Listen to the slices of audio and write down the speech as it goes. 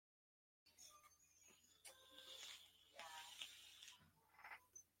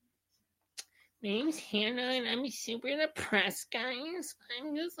name's Hannah, and I'm super depressed, guys.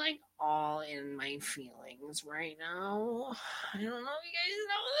 I'm just like all in my feelings right now. I don't know if you guys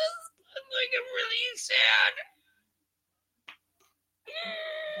know this, but like I'm really sad.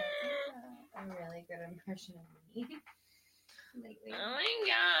 That's a really good impression of me. Lately. Oh my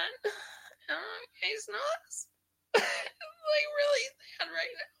god. I don't know if you guys know this. I'm like really sad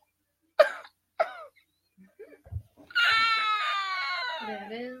right now.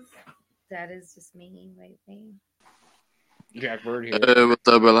 That is just me lately. Jack Bird here. Hey, what's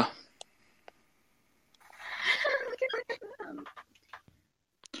up, Bella?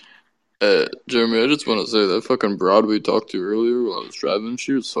 Jeremy, I just want to say that fucking broad we talked to earlier while I was driving,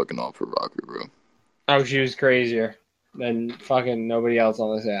 she was fucking off her rocker, bro. Oh, she was crazier than fucking nobody else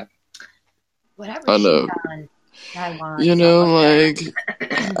on this app. Whatever I know. I want. You know, like,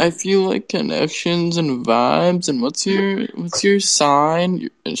 I feel like connections and vibes, and what's your sign?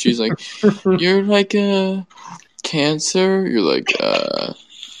 And she's like, you're like a Cancer. You're like,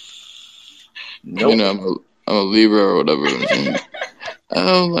 Nope. you know, I'm a Libra or whatever. And,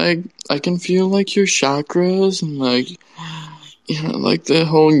 oh, like, I can feel like your chakras and like, you know, like the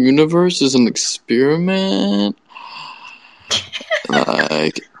whole universe is an experiment.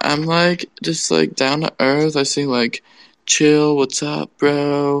 Like, I'm like, just like down to earth. I say like, chill, what's up,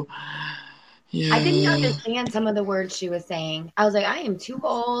 bro? Yeah. I didn't understand some of the words she was saying. I was like, I am too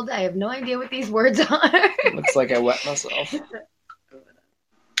old. I have no idea what these words are. Looks like I wet myself.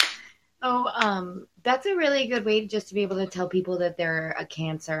 Oh, that's a really good way just to be able to tell people that they're a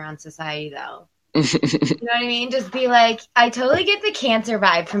Cancer on society, though. You know what I mean? Just be like, I totally get the Cancer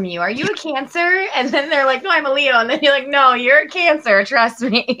vibe from you. Are you a Cancer? And then they're like, no, I'm a Leo. And then you're like, no, you're a Cancer. Trust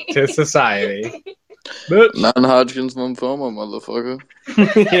me. To society. But Non-Hodgkin's lymphoma, motherfucker.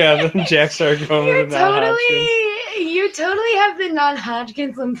 yeah, then Jack started going with the non-Hodgkin's. You totally have the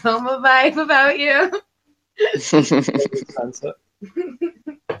non-Hodgkin's lymphoma vibe about you.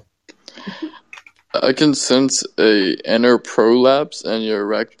 I can sense a inner prolapse in your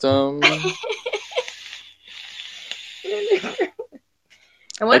rectum.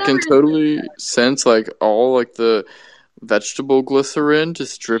 I can totally sense like all like the vegetable glycerin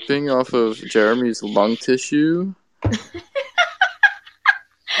just dripping off of Jeremy's lung tissue.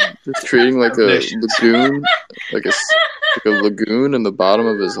 Just creating like a lagoon, like a lagoon in the bottom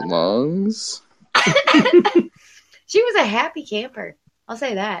of his lungs. She was a happy camper. I'll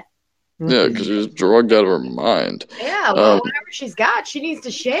say that. Yeah, because she was drugged out of her mind. Yeah, well, whatever she's got, she needs to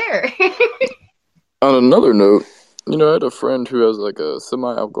share. On another note, you know, I had a friend who has like a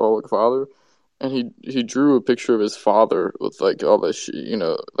semi-alcoholic father, and he drew a picture of his father with like all this, you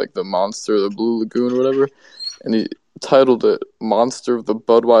know, like the monster, the Blue Lagoon, or whatever, and he titled it "Monster of the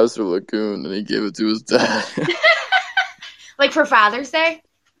Budweiser Lagoon," and he gave it to his dad. Like for Father's Day,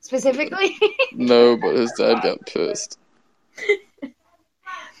 specifically? No, but his dad got pissed.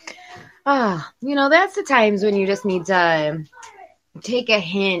 You know, that's the times when you just need to take a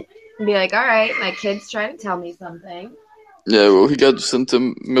hint and be like, all right, my kid's trying to tell me something. Yeah, well, he got sent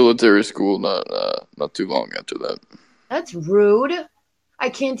to military school not too long after that. That's rude. I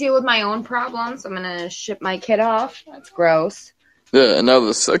can't deal with my own problems. I'm going to ship my kid off. That's gross. Yeah, and now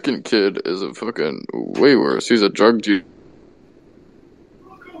the second kid is a fucking way worse. He's a drug dealer.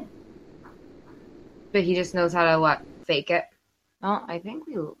 But he just knows how to, what, fake it? Oh, I think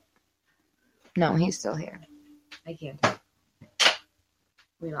we... No, he's still here. I can't.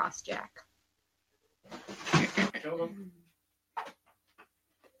 We lost Jack. What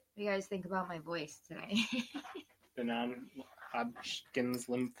do you guys think about my voice today? The non-Hodgkin's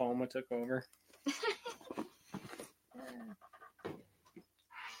lymphoma took over.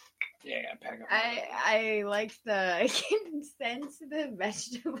 Yeah, pack up. I like I can sense the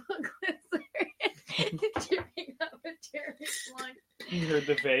vegetable glycerin dripping out of Jeremy's lung. You heard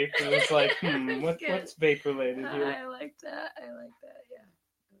the vape, and it's like, what's vape related here? I like that. Yeah, that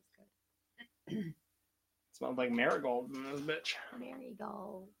was good. Smells like marigold in this bitch.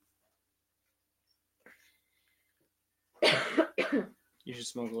 Marigold. You should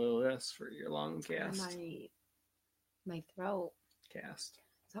smoke a little of this for your lung cast. My throat. Cast.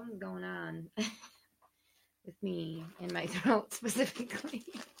 Something's going on with me in my throat specifically.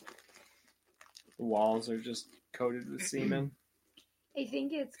 The walls are just coated with semen. I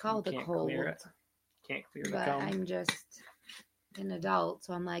think it's called a cold. Can't clear the but cum. I'm just an adult,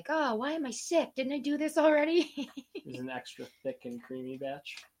 so I'm like, oh, why am I sick? Didn't I do this already? It's an extra thick and creamy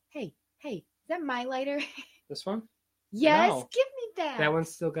batch. Hey, is that my lighter? This one? Yes, No. give me that. That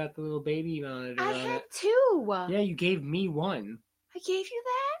one's still got the little baby monitor I on had it. two. Yeah, you gave me one. I gave you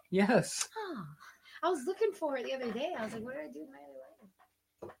that? Yes. Oh, I was looking for it the other day. I was like, what did I do with my other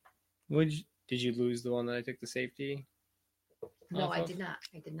lighter? Would Did you lose the one that I took the safety? No, off I of? did not.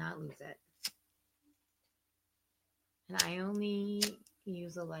 I did not lose it. And I only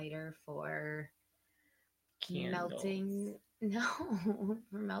use a lighter for Candles. melting. No,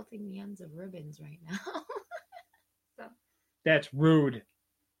 for melting the ends of ribbons right now. That's rude,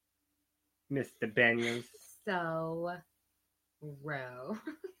 Mr. Banyas. So, row.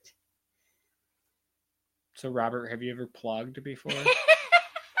 So, Robert, have you ever plugged before? Don't make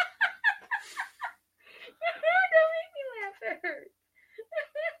me laugh. It hurts.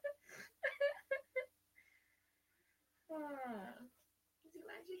 Is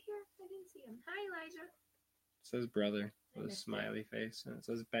Elijah here? I didn't see him. Hi, Elijah. It says brother with a missed it. smiley face, and it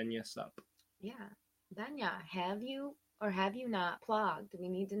says Banyas up. Yeah. Danya, have you or have you not plugged? We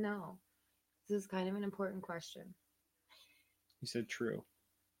need to know. This is kind of an important question. You said true.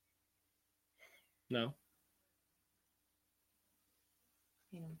 No?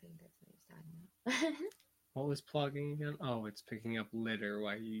 I don't think that's what he's talking about. What was plugging again? Oh, it's picking up litter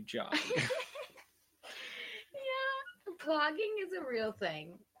while you jog. Yeah, plugging is a real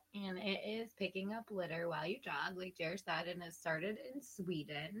thing. And it is picking up litter while you jog, like Jared said, and it started in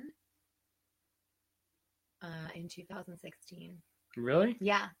Sweden in 2016. Really?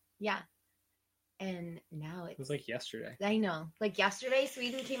 Yeah. And now It was like yesterday. I know. Like yesterday,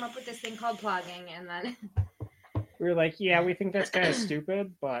 Sweden came up with this thing called plugging, and then We were like, yeah, we think that's kind of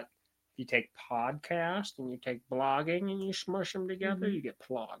stupid, but if you take podcast and you take blogging and you smush them together, Mhm. you get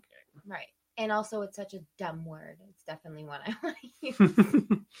plugging. right. And also, it's such a dumb word. It's definitely one I want to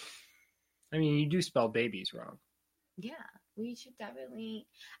use. I mean, you do spell babies wrong. Yeah, we should definitely.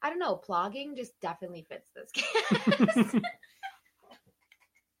 I don't know. Plugging just definitely fits this cast.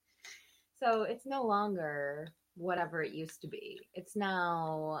 So it's no longer whatever it used to be. It's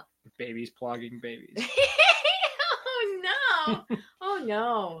now. Babies plugging babies. Oh no! Oh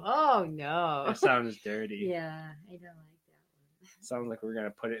no! Oh no! That sounds dirty. Yeah, I don't like that one. Sounds like we're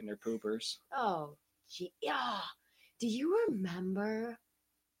gonna put it in their poopers. Oh, gee, yeah. Do you remember?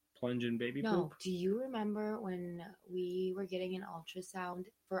 Plunging baby No. poop. Do you remember when we were getting an ultrasound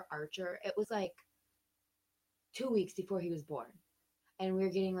for Archer? It was like 2 weeks before he was born, and we were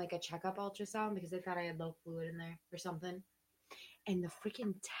getting like a checkup ultrasound because they thought I had low fluid in there or something. And the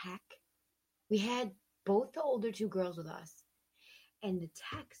freaking tech, we had both the older two girls with us, and the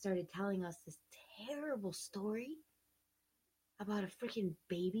tech started telling us this terrible story about a freaking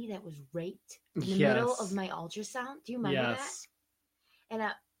baby that was raped in the middle of my ultrasound. Do you remember that? Yes. And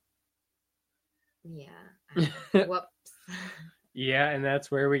yeah, whoops. Yeah, and that's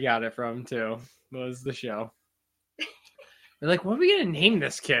where we got it from too. Was the show. We're like, what are we gonna name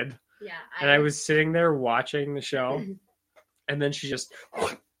this kid? Yeah, And I was sitting there watching the show, and then she just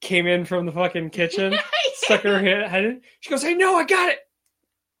came in from the fucking kitchen, stuck her head in. She goes, "Hey, no, I got it,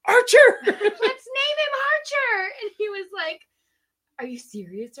 Archer." Let's name him Archer. And he was like, "Are you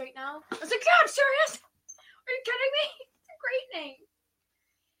serious right now?" I was like, "Yeah, I'm serious. Are you kidding me? It's a great name."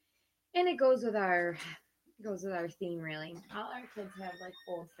 And it goes with our theme, really. All our kids have like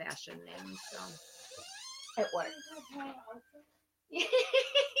old fashioned names, so it works. Yeah.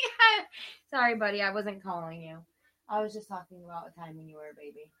 Sorry, buddy, I wasn't calling you. I was just talking about a time when you were a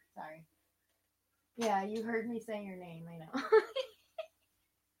baby. Sorry. Yeah, you heard me say your name, I know.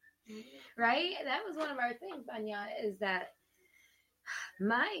 Right? That was one of our things, Anya, is that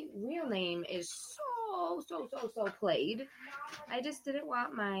my real name is so played. I just didn't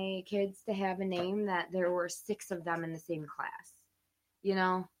want my kids to have a name that there were 6 of them in the same class, you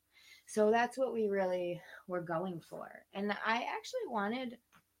know? So that's what we really were going for. And I actually wanted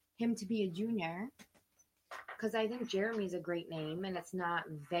him to be a junior because I think Jeremy's a great name and it's not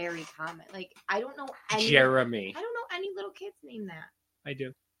very common. Like, I don't know any Jeremy. I don't know any little kids named that. I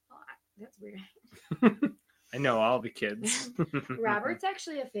do. Oh, that's weird. I know all the kids. Robert's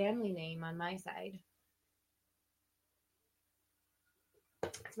actually a family name on my side.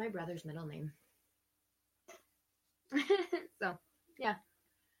 It's my brother's middle name. So, yeah.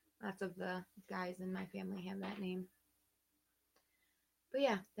 Lots of the guys in my family have that name. But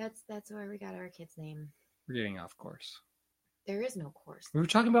yeah, that's where we got our kid's name. We're getting off course. There is no course. We were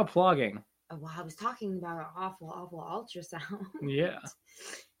talking about plugging. Oh, well, I was talking about an awful ultrasound. Yeah.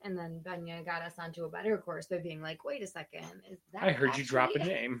 And then Benya got us onto a better course by being like, wait a second. Is that I heard you drop a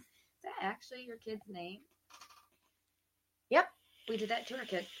actually- name. Is that actually your kid's name? Yep. We did that to our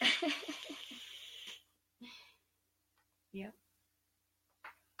kid. Yep.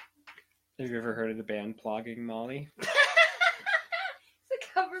 Have you ever heard of the band Plugging Molly? It's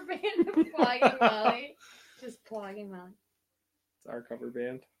a cover band of Plugging Molly. Just Plugging Molly. It's our cover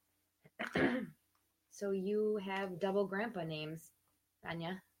band. So you have double grandpa names,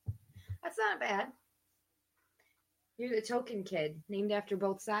 Anya. That's not bad. You're the token kid, named after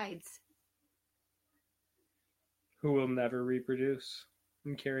both sides. Who will never reproduce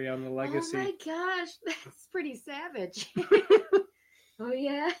and carry on the legacy. Oh my gosh, that's pretty savage. Oh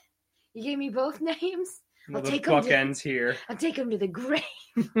yeah? You gave me both names? Well, I'll the take buck 'em to- ends here. I'll take him to the grave.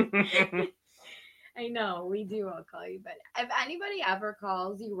 I know, we do all call you, but if anybody ever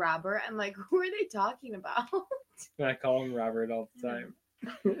calls you Robert, I'm like, who are they talking about? I call him Robert all the time.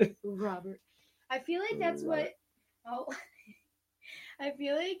 Robert. I feel like that's what. Oh, I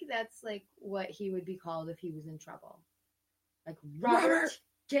feel like that's like what he would be called if he was in trouble. Like Robert,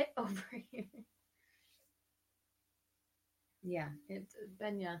 get over here. Yeah, it's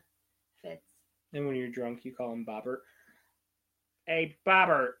Benya fits. And when you're drunk, you call him Bobbert. Hey,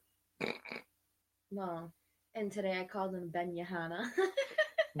 Bobbert. No, and today I called him Benyahana.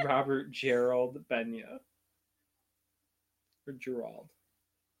 Robert Gerald Benya. Or Gerald.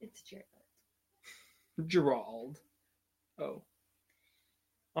 It's Gerald. Gerald. Oh.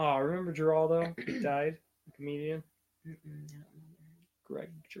 Oh, remember Geraldo? He died? The comedian? I don't remember.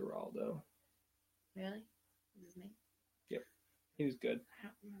 Greg Giraldo. Really? Is his name? He was good. I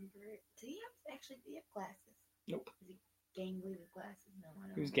don't remember. Did he have glasses? Nope. Is he gangly with glasses? No, I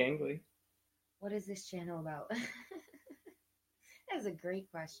don't He was know. gangly. What is this channel about? That's a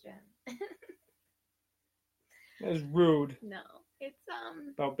great question. That was rude. No, it's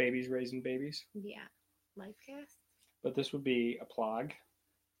About babies raising babies. yeah, Lifecast. But this would be a plug.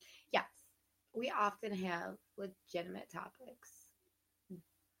 Yes, we often have legitimate topics,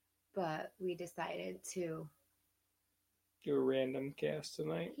 but we decided to Do a random cast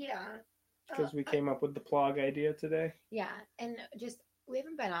tonight. yeah, Because we came up with the plug idea today. yeah, and just we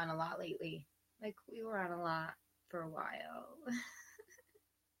haven't been on a lot lately. Like we were on a lot for a while.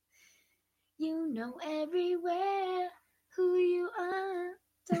 You know everywhere who you are.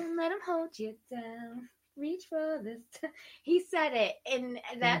 Don't let him hold you down. Reach for this. He said it, and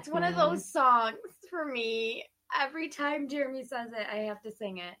that's one of those songs for me. Every time Jeremy says it, I have to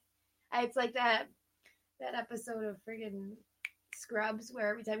sing it. It's like that episode of friggin' Scrubs where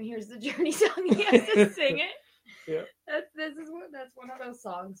every time he hears the Journey song, he has to sing it. Yeah. That's one of those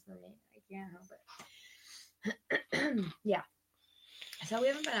songs for me. I can't help it. Yeah. So we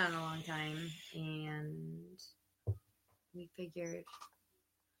haven't been on a long time, and we figured,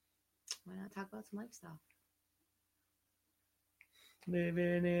 why not talk about some life stuff?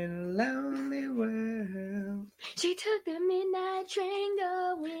 Living in a lonely world. She took the midnight train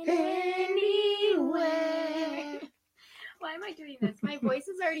going anywhere. Why am I doing this? My voice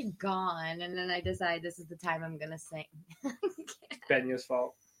is already gone, and then I decide this is the time I'm gonna sing. Benya's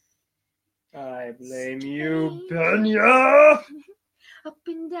fault. I blame you, Benya! Up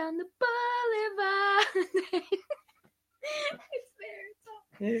and down the boulevard. It's there. It's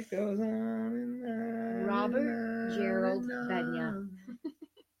all. It goes on and on. Robert Gerald Benya.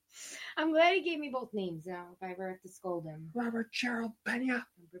 I'm glad he gave me both names now. If I ever have to scold him, Robert Gerald Benya.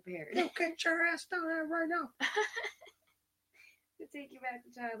 I'm prepared. You get your ass down there right now. To take you back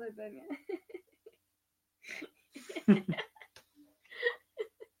to childhood, Benya.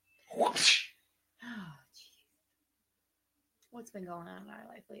 Whoosh. Oh, jeez. What's been going on in our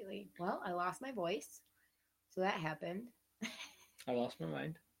life lately? Well, I lost my voice, so that happened. I lost my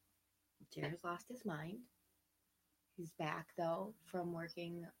mind. Jared's lost his mind. He's back though from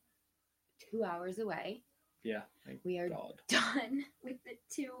working 2 hours away. Yeah. Thank We are God. done with the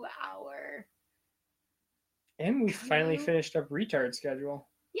 2 hour. And we finally finished up retard schedule.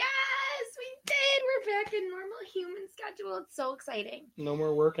 Yes, we did. We're back in normal human schedule. It's so exciting. No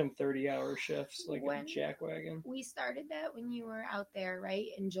more working 30-hour shifts like a When- jackwagon. We started that when you were out there, right?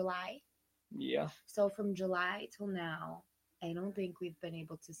 In July. Yeah. So from July till now, I don't think we've been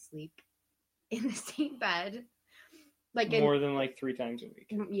able to sleep in the same bed. Like More than like 3 times a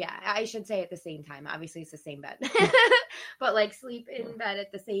week. Yeah, I should say at the same time. Obviously, it's the same bed. But like sleep in bed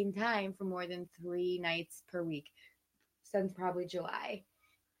at the same time for more than 3 nights per week since probably July.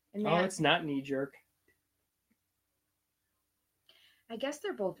 And Oh, it's not knee jerk. I guess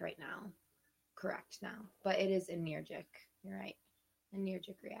they're both right now. Correct now. But it is anergic. You're right.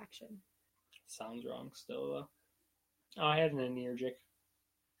 Anergic reaction. Sounds wrong still, though. Oh, I had an anergic.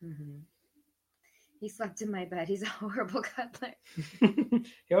 Mm-hmm. He slept in my bed. He's a horrible cuddler.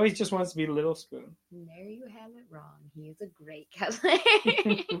 He always just wants to be Little Spoon. And there you have it wrong. He is a great cuddler.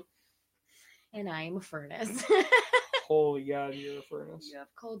 And I am a furnace. Holy God, you're a furnace. You have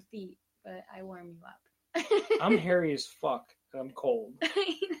cold feet, but I warm you up. I'm hairy as fuck. And I'm cold.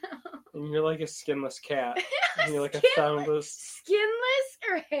 I know. And you're like a skinless cat. And you're like a Skinless. soundless. Skinless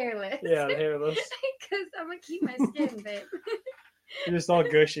or hairless? Yeah, hairless. Because I'm going to keep my skin, babe. You're just all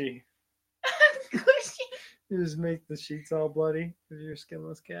gushy. You just make the sheets all bloody because you're a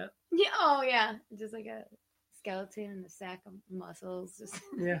skinless cat. Yeah. Oh yeah. Just like a skeleton and a sack of muscles. Just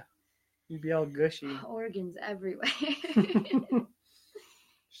Yeah. You'd be all gushy. organs everywhere.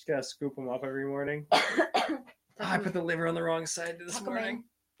 Just gotta scoop them up every morning. I put the liver on the wrong side this morning.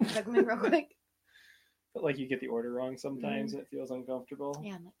 Tuck them in real quick. But like you get the order wrong sometimes and it feels uncomfortable.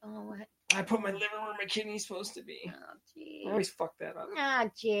 Yeah, I'm like, oh, what? I put my liver where my kidney's supposed to be. Oh, jeez. I always fuck that up. Ah,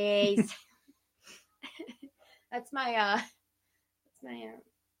 jeez. That's my, what's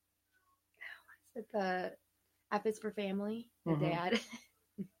it, the F is for family, the dad.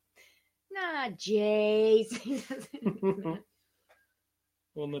 Nah, jeez.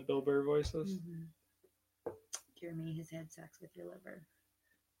 One of the Bill Burr voices. Jeremy has had sex with your liver.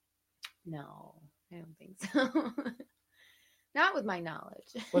 No, I don't think so. Not with my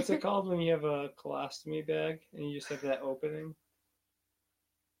knowledge. What's it called when you have a colostomy bag and you just have that opening?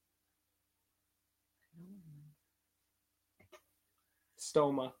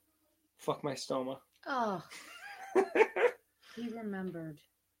 Stoma. Fuck my stoma. Oh. He remembered.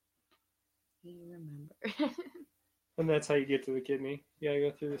 And that's how you get to the kidney. You gotta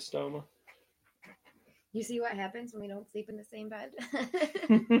go through the stoma. You see what happens when we don't sleep in the same bed?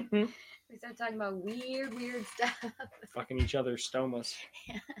 We start talking about weird stuff. Fucking each other's stomas.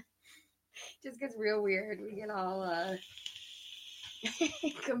 Yeah. Just gets real weird. We get all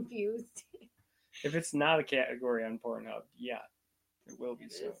confused. If it's not a category on Pornhub, yeah, it will be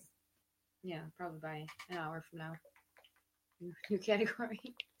soon. Yeah, probably by an hour from now. New category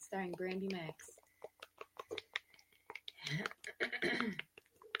starring Brandy Max.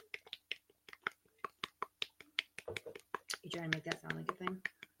 You trying to make that sound like a thing?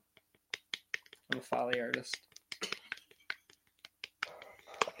 I'm a folly artist.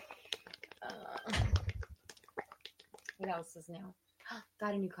 What else is new?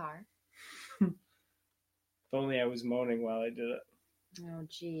 Got a new car. If only I was moaning while I did it. Oh,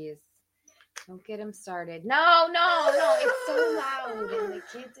 jeez. Don't get him started. No. It's so loud. And the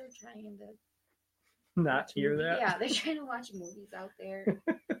kids are trying to not hear that? Yeah, they're trying to watch movies out there.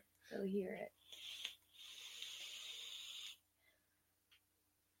 They'll hear it.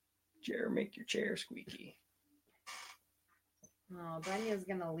 Jer, make your chair squeaky. Oh, Benya's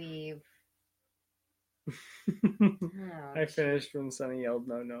gonna leave. I finished when Sonny yelled,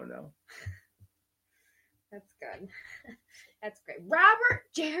 no. That's good. That's great. Robert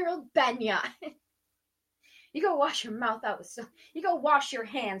Gerald Benya. You go wash your mouth out with soap. You go wash your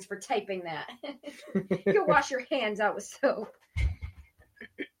hands for typing that. You go wash your hands out with soap. As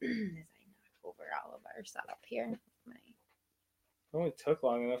I knock over all of our setup here. It only took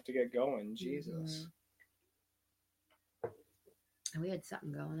long enough to get going. Jesus. We had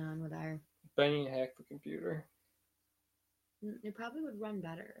something going on with our... Benny hacked the computer. It probably would run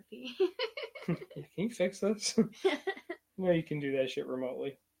better if he... Can you fix this? No, you can do that shit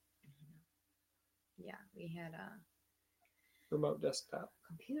remotely. Yeah, we had a remote desktop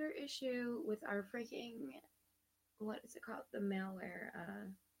computer issue with our freaking, what is it called? The malware,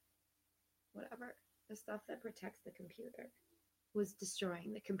 whatever. The stuff that protects the computer was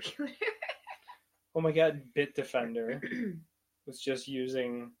destroying the computer. Oh my god, Bitdefender was just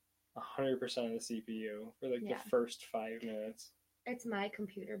using 100% of the CPU for like the first 5 minutes. It's my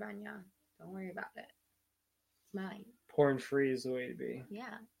computer, Banya. Don't worry about it. It's mine. Porn free is the way to be.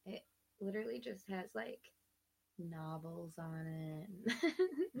 Yeah, it literally just has like novels on it,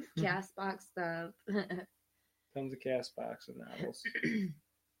 Castbox stuff. Tons of Castbox and novels.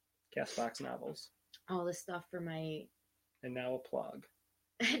 Castbox novels. All the stuff for my... And now a plug.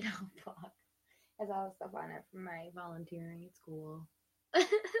 And now a plug. Has all the stuff on it for my volunteering at school.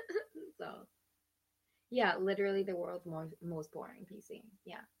 So, yeah, literally the world's most boring PC.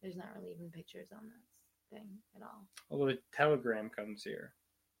 Yeah, there's not really even pictures on this thing at all. Although the Telegram comes here.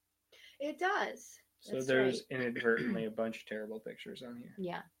 It does. So that's there's right. Inadvertently a bunch of terrible pictures on here.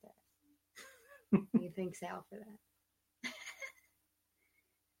 Yeah. You thank Sal for that.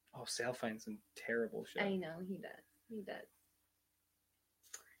 Oh, Sal finds some terrible shit. I know, he does.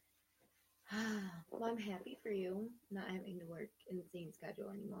 Well, I'm happy for you not having to work in the same schedule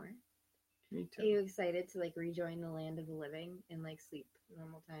anymore. Me too. Are you excited to like rejoin the land of the living and like sleep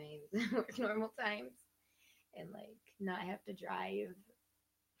normal times, work normal times, and like not have to drive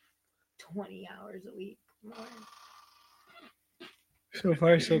 20 hours a week more? So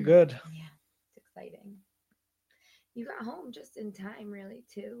far, so good. Yeah, it's exciting. You got home just in time, really,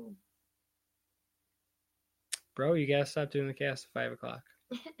 too. Bro, you gotta stop doing the cast at 5 o'clock.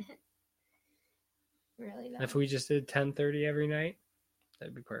 Really, though. If we just did 10:30 every night,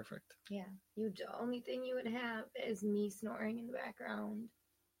 that'd be perfect. Yeah, the only thing you would have is me snoring in the background.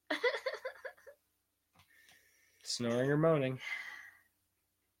 Snoring or moaning?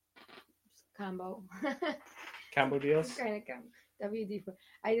 Combo. Combo deals? Kind of combo. WD-40.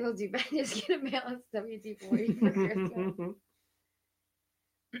 I will do better. Just get a balanced WD-40 for Christmas.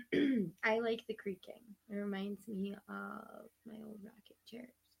 I like the creaking. It reminds me of my old rocket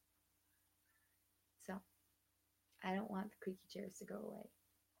chairs. So, I don't want the creaky chairs to go away.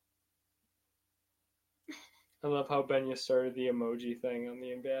 I love how Benya started the emoji thing on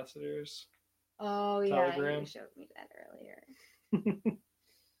the ambassadors. Oh, yeah. Telegram. You showed me that earlier. It's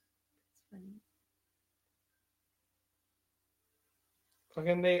funny.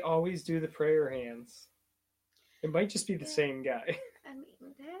 Fucking, they always do the prayer hands. It might just be the same guy. I mean,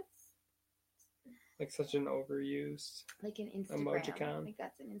 that's Like such an overused. like an Instagram. Emojicon. Like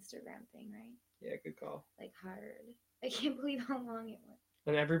that's an Instagram thing, right? Yeah, good call. Like hard. I can't believe how long it went.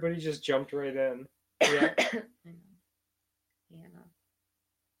 And everybody just jumped right in. Yeah. I know. Anna.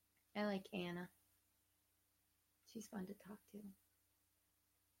 I like Anna. She's fun to talk to.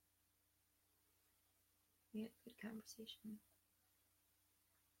 We had a good conversation.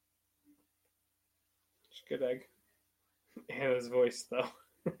 She's a good egg. Hannah's voice, though.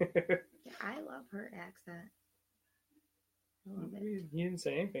 Yeah, I love her accent. I love it. You didn't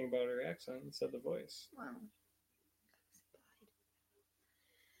say anything about her accent. You said the voice. Wow.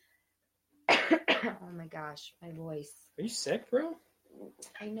 Oh my gosh, my voice. Are you sick, bro?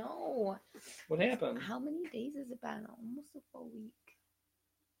 I know. What happened? How many days has it been? Almost a full week.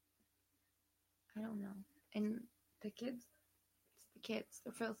 I don't know. And the kids, it's the kids,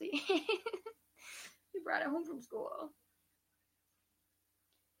 they're filthy. They brought it home from school.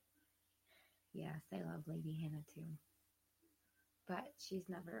 Yes, I love Lady Hannah too. But she's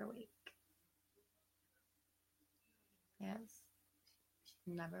never awake. Yes.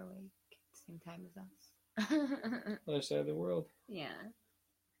 She's never awake at the same time as us. Other side of the world. Yeah.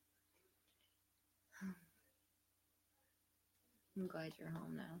 I'm glad you're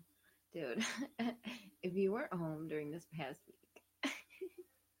home now. Dude, if you weren't home during this past week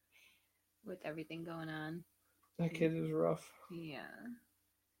with everything going on. That kid is rough. Yeah.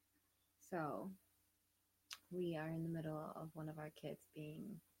 So, we are in the middle of one of our kids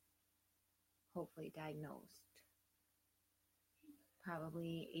being hopefully diagnosed.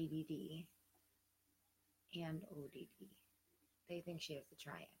 Probably ADD and ODD. They think she has the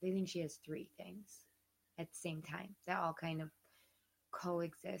triad. They think she has three things at the same time that all kind of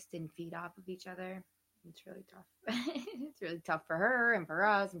coexist and feed off of each other. It's really tough. It's really tough for her and for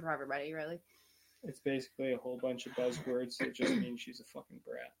us and for everybody, really. It's basically a whole bunch of buzzwords that just mean she's a fucking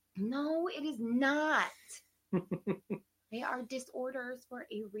brat. No, it is not. They are disorders for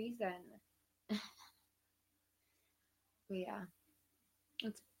a reason. But yeah,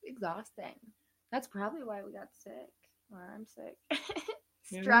 it's exhausting. That's probably why we got sick. Or I'm sick.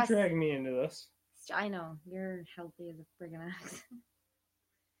 Yeah, Stress. don't drag me into this. I know. You're healthy as a friggin' ox.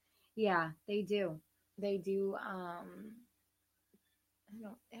 Yeah, they do. They do. I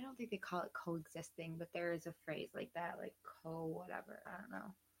don't think they call it coexisting, but there is a phrase like that, like whatever. I don't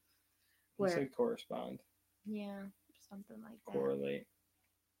know. You say correspond. Yeah, something like that. Correlate.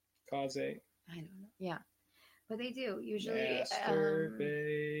 Causate. I don't know. Yeah, but they do usually.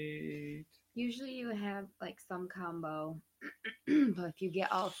 Masturbate. Usually you have like some combo, but if you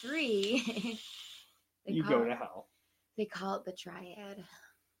get all three, you go to hell. They call it the triad.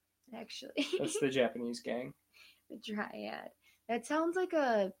 Actually, that's the Japanese gang. The triad. That sounds like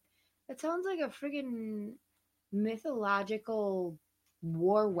a friggin' mythological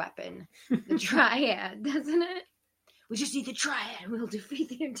war weapon. The triad, doesn't it? We just need the triad. We'll defeat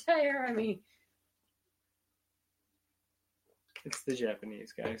the entire army. It's the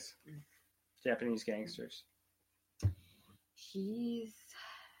Japanese guys. Japanese gangsters.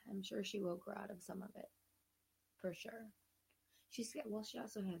 I'm sure she will grow out of some of it. For sure. She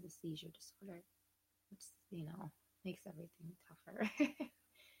also has a seizure disorder. Which, makes everything tougher.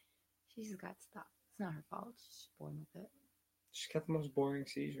 She's just got stuff. It's not her fault. She's born with it. She's got the most boring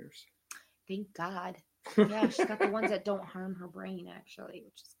seizures. Thank God. Yeah, she's got the ones that don't harm her brain, actually,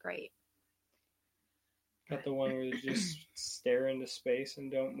 which is great. Got the one where you just stare into space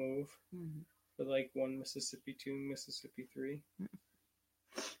and don't move. Mm-hmm. For like 1 Mississippi, 2 Mississippi, 3.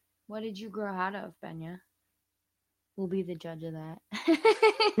 What did you grow out of, Benya? We'll be the judge of that.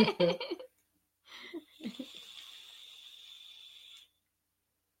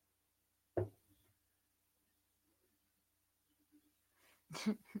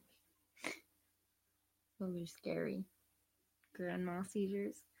 Those are scary. Grandma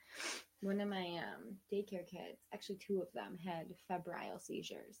seizures. One of my daycare kids, actually 2 of them, had febrile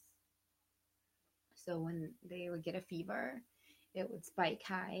seizures. So when they would get a fever, it would spike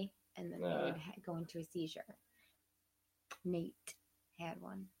high, and then they would go into a seizure. Nate had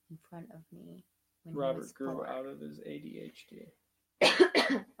one in front of me when he Robert was grew 4. out of his ADHD.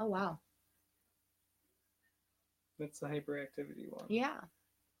 Oh, wow. That's the hyperactivity one. Yeah.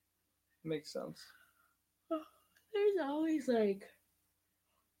 Makes sense. There's always like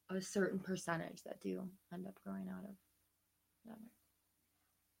A certain percentage that do end up growing out of that.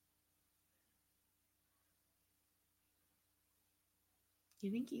 Do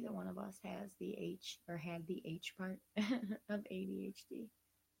you think either one of us has the H or had the H part of ADHD?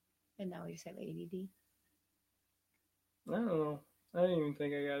 And now we just have ADD? I don't know. I don't even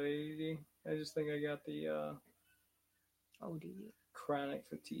think I got ADD. I just think I got the ODD. chronic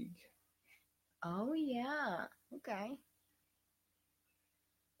fatigue. Oh, yeah. Okay.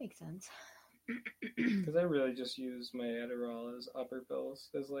 Makes sense. Because I really just use my Adderall as upper pills,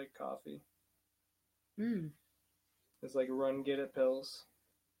 as like coffee. It's like run, get it pills.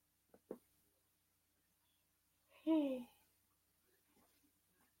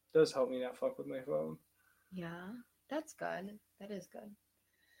 Does help me not fuck with my phone. Yeah, that's good. That is good.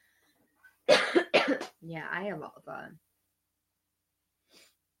 Yeah, I have all the.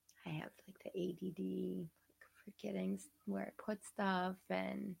 I have like the ADD, like forgetting where I put stuff,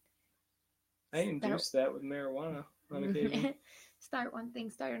 and I induce that with marijuana on occasion. Start one thing,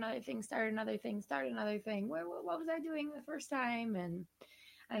 start another thing, start another thing, start another thing. What was I doing the first time? And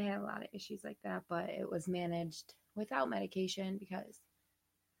I had a lot of issues like that, but it was managed without medication because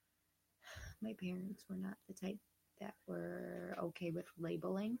my parents were not the type that were okay with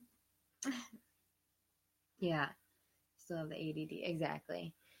labeling. Yeah, still have the ADD.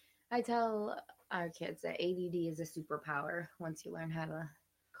 Exactly. I tell our kids that ADD is a superpower once you learn how to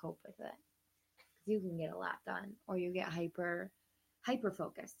cope with it. Because you can get a lot done, or you get hyper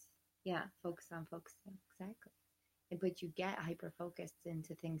focused. Yeah, focus on focusing. Exactly. But you get hyper focused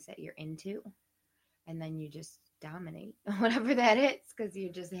into things that you're into, and then you just dominate whatever that is because you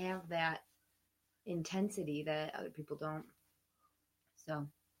just have that intensity that other people don't. So I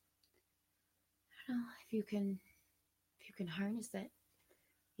don't know if you can harness it.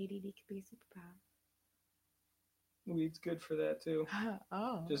 ADD could be a superpower. Weed's good for that too.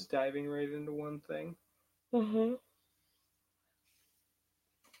 Oh. Just diving right into one thing. Mm-hmm.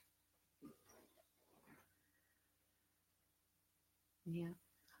 Yeah,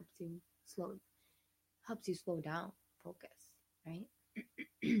 helps you slow down, focus, right?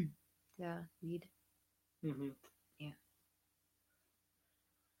 Yeah, weed. Mm-hmm. Yeah.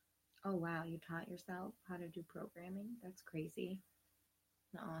 Oh wow, you taught yourself how to do programming? That's crazy.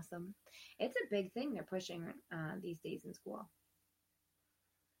 Awesome. It's a big thing they're pushing these days in school.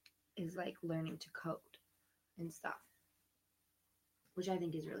 Is like learning to code and stuff, which I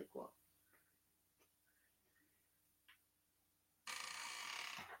think is really cool.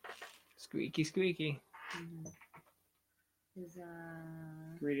 Squeaky, squeaky. Mm-hmm.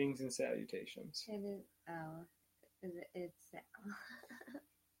 Greetings and salutations. It's it's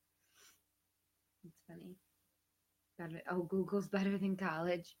funny. Better. Oh, Google's better than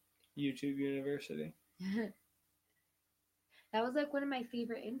college. YouTube University. That was like one of my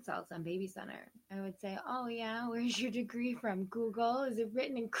favorite insults on Baby Center. I would say, "Oh yeah, where's your degree from? Google? Is it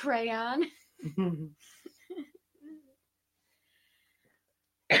written in crayon?"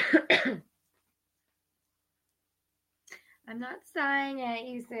 I'm not sighing at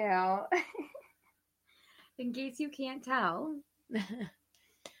you, Sal. In case you can't tell,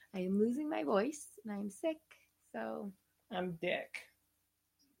 I am losing my voice and I'm sick. So I'm Dick.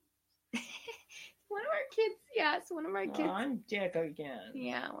 one of our kids, yes, one of our kids. Oh, I'm Dick again.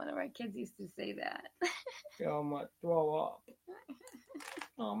 Yeah, one of our kids used to say that. Yo, I'm gonna throw up.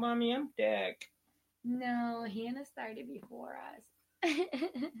 Oh, mommy, I'm Dick. No, Hannah started before us.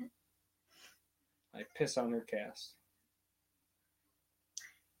 I piss on her cast.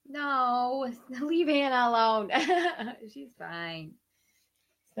 No, leave Hannah alone. She's fine.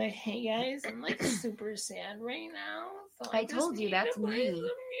 It's like, hey guys, I'm like super sad right now. So I told you that's me.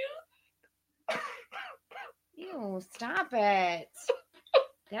 Ew, stop it.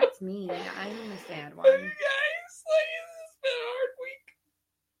 That's me. I'm the sad one. Hey guys, like, it's been a hard week.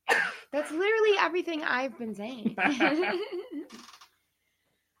 That's literally everything I've been saying.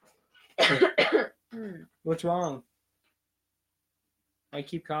 What's wrong? I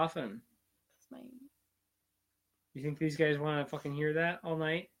keep coughing. You think these guys want to fucking hear that all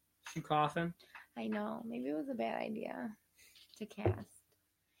night? You coughing? I know. Maybe it was a bad idea to cast.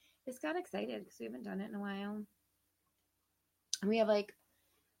 Just got excited because we haven't done it in a while. And we have like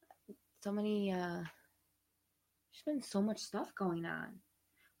so many, there's been so much stuff going on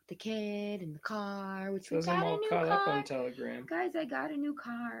with the kid and the car, which we Those got I'm a all new caught up car. on Telegram. Guys, I got a new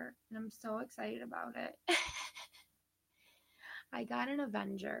car and I'm so excited about it. I got an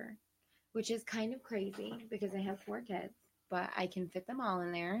Avenger, which is kind of crazy because I have 4 kids, but I can fit them all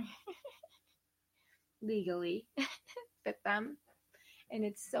in there legally. Fit them. And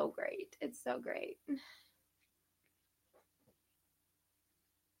it's so great. It's so great.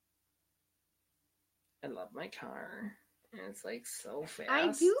 I love my car. And it's like so fast. I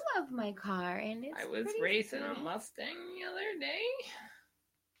do love my car, and it's I was pretty racing a fast. Mustang the other day.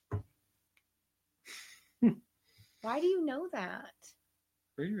 Why do you know that?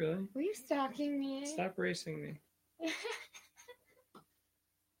 Were you really? Were you stalking me? Stop racing me.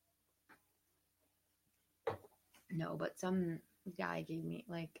 No, but some guy gave me,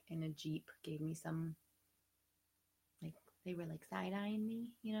 like, in a Jeep, gave me some, like, they were, like, side-eyeing me,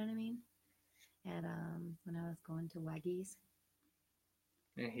 you know what I mean? And, when I was going to Weggies.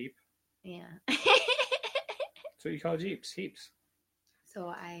 In a heap. Yeah. That's what you call Jeeps. Heaps. So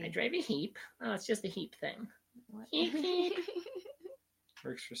I drive a heap. Oh, it's just a heap thing. What? Heap, heap.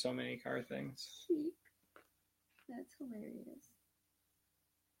 Works for so many car things. Heap. That's hilarious.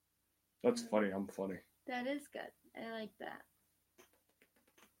 That's funny. I'm funny. That is good. I like that.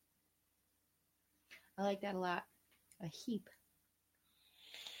 I like that a lot. A heap.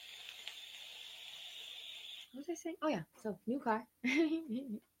 What was I saying? Oh, yeah. So, new car.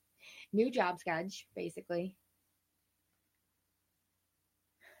 New job sketch, basically.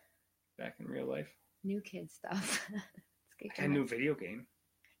 Back in real life. New kid stuff. Let's get A new video game.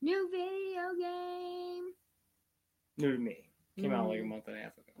 New video game. New to me. Came out like a month and a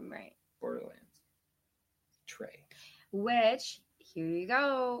half ago. Right. Borderlands. Trey. Which, here you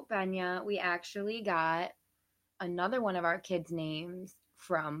go, Benya. We actually got another one of our kids' names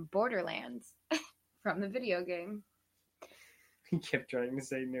from Borderlands. From the video game. He kept trying to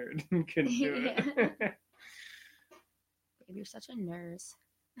say nerd and couldn't do it. Babe, you're such a nurse.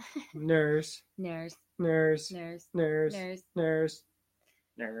 Nurse. Nurse. Nurse. Nurse. Nurse. Nurse. Nurse.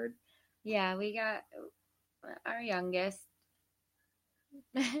 Nerd. Yeah, we got our youngest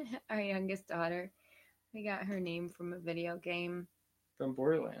daughter. We got her name from a video game. From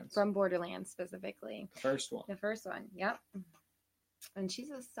Borderlands. From Borderlands, specifically. The first one. The first one, yep. And she's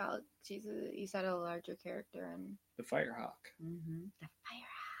a you said a larger character. And The Firehawk. the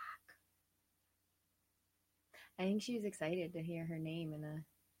Firehawk. I think she was excited to hear her name in the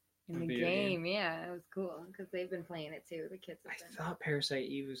Video game. Yeah, it was cool because they've been playing it too. The kids have I been. thought Parasite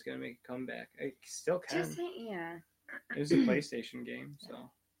Eve was going to make a comeback. I still can. Yeah. It was a PlayStation game, so.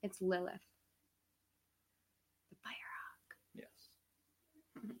 It's Lilith. The Firehawk. Yes.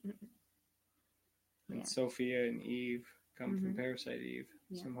 Yeah. And Sophia and Eve come from Mhm. Parasite Eve.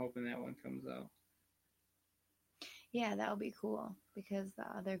 Yeah. So I'm hoping that one comes out. Yeah, that'll be cool because the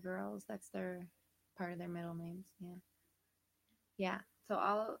other girls, that's their part of their middle names. Yeah. Yeah.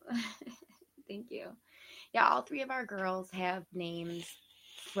 So thank you. Yeah, all 3 of our girls have names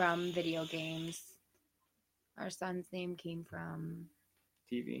from video games. Our son's name came from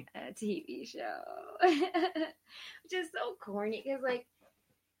TV. a TV show, which is so corny because, like,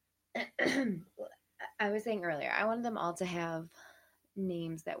 I was saying earlier, I wanted them all to have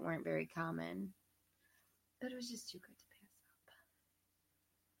names that weren't very common, but it was just too good to pass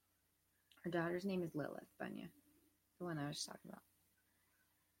up. Our daughter's name is Lilith, Benya, the one I was talking about.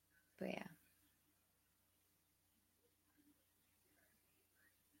 But yeah.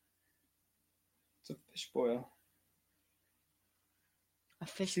 It's a fish boil. A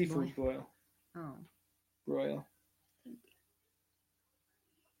fish Seafood boy. boil. Oh, Broil. but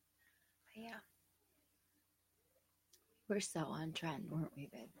yeah. We're so on trend, weren't we,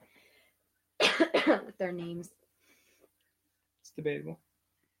 babe? With their names. It's debatable.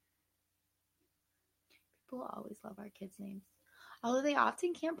 People always love our kids' names. Although they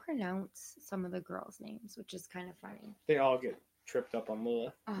often can't pronounce some of the girls' names, which is kind of funny. They all get tripped up on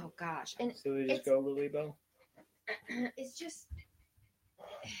Lilith. Oh, gosh. And So they just go Lily Bell. it's just...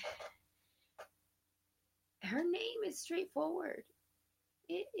 Her name is straightforward.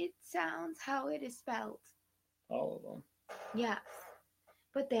 It sounds how it is spelled. All of them. Yes.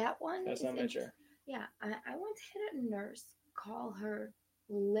 But that one... That's not mature. Yeah. I once had a nurse call her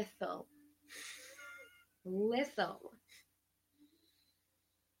Lithel. Lithel.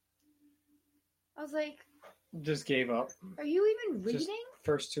 I was like... Just gave up. Are you even Just reading?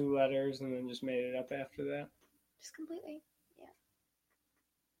 first 2 letters and then just made it up after that. Just completely. Yeah.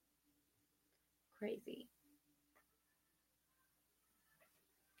 Crazy.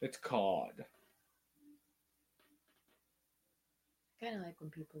 It's cod. Kind of like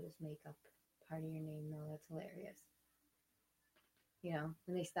when people just make up part of your name, though. That's hilarious. You know,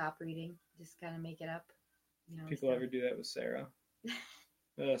 when they stop reading, just kind of make it up. You know, People ever do that with Sarah?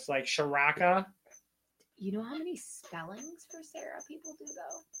 It's like Sharaka. You know how many spellings for Sarah people do,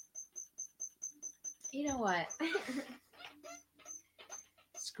 though? You know what?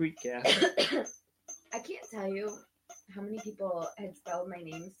 Squeakcast. I can't tell you how many people had spelled my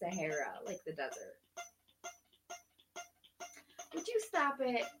name Sahara, like the desert. Would you stop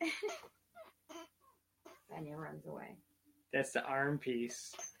it? Anya runs away. That's the arm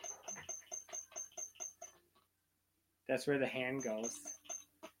piece. That's where the hand goes.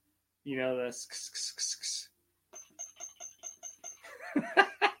 You know the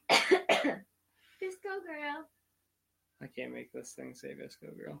Visco girl. I can't make this thing say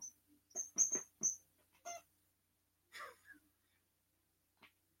Visco Girl.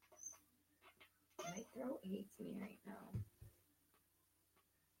 My throat hates me right now.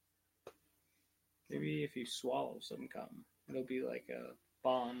 Maybe if you swallow some cum, it'll be like a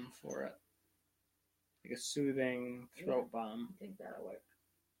balm for it. Like a soothing throat balm. I think that'll work.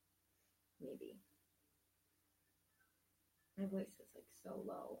 Maybe. My voice is like so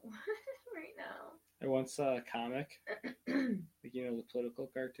low right now. I once saw a comic, like you know the political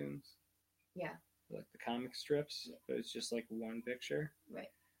cartoons? Yeah. Like the comic strips, but it's just like one picture.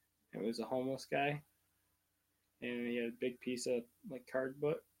 Right. It was a homeless guy, and he had a big piece of like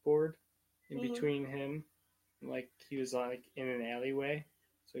cardboard in between him. And, like he was like in an alleyway,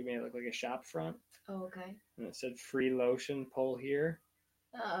 so he made it look like a shop front. Oh, okay. And it said "free lotion, pull here."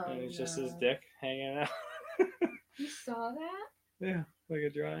 Oh, and it was just his dick hanging out. You saw that? Yeah, like a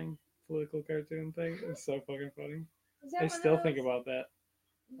drawing political cartoon thing. It's so fucking funny. Is that I one still of think those? about that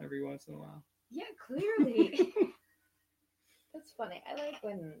every once in a while. Yeah, clearly. That's funny. I like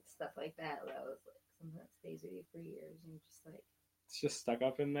when stuff like that was like something that stays with you for years and you're just like It's just stuck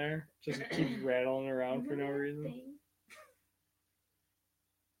up in there. Just keeps rattling around for no reason. thing.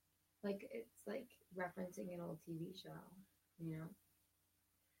 Like it's like referencing an old TV show, you know.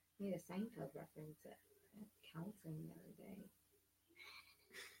 I made a Seinfeld reference at counseling the other day.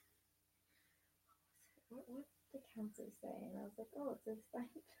 What did the counselor say? And I was like, oh, it's a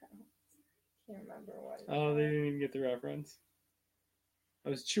Seinfeld. Can't remember what. Oh, they didn't even get the reference. I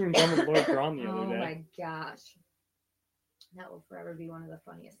was chewing gum with Lloyd Braun the other day. Oh my gosh. That will forever be one of the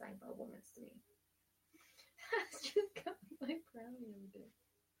funniest Seinfeld moments to me. I just got my brown the other day.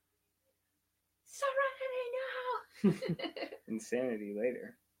 Serenity now! Insanity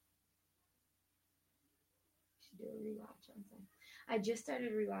later. Should do a rewatch on something. I just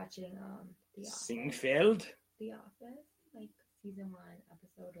started rewatching The Office. Singfeld? The Office, like season 1,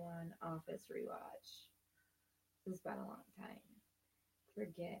 episode 1, Office rewatch. It's been a long time.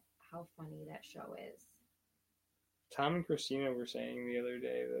 Forget how funny that show is. Tom and Christina were saying the other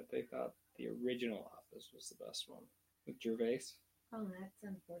day that they thought the original Office was the best one with Gervais. Oh, that's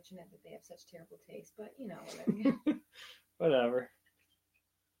unfortunate that they have such terrible taste, but you know what I mean. Whatever.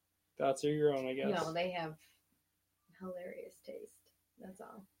 Thoughts are your own, I guess. No, they have hilarious taste. That's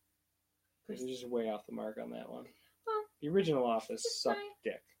all. They're just way off the mark on that one. Well, The original Office it's sucked fine.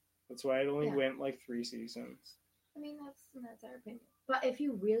 dick. That's why it only Yeah. went like 3 seasons. I mean, that's our opinion. But if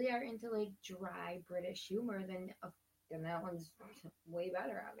you really are into like dry British humor, then that one's way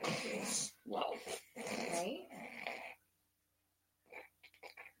better, obviously. Well, Right?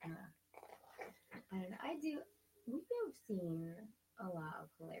 I don't know. We have seen a lot of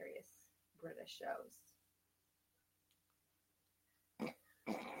hilarious British shows.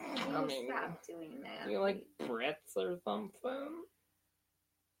 I mean, Stop doing that. you like Brits or something?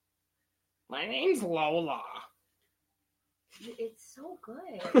 My name's Lola. It's so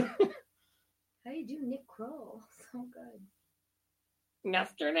good. How do you do Nick Kroll? So good.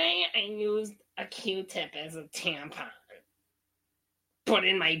 Yesterday, I used a Q-tip as a tampon. Put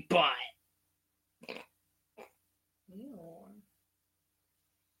in my butt. Ew.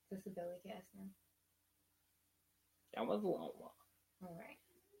 Is this a Billy cast now? That was Lola. All right.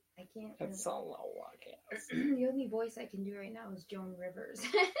 I can't. That's a Lola cast. The only voice I can do right now is Joan Rivers.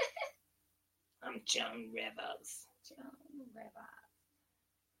 I'm Joan Rivers. Joan Rivers.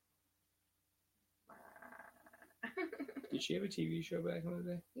 Did she have a TV show back in the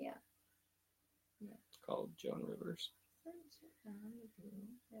day? Yeah. Called Joan Rivers.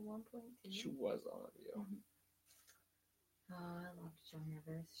 At 1.2. She was on a video. Oh, I loved Joan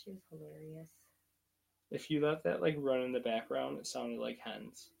Rivers. She was hilarious. If you let that like run in the background, it sounded like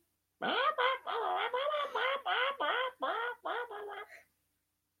hens. It was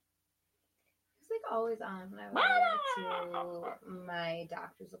like always on when I went to my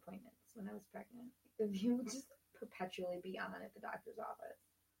doctor's appointments when I was pregnant. The view would just perpetually be on at the doctor's office.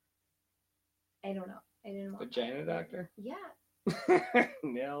 I don't know. I didn't want Vagina doctor? Yeah.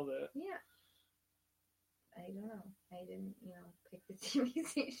 Nailed it. Yeah. I don't know. I didn't, pick the TV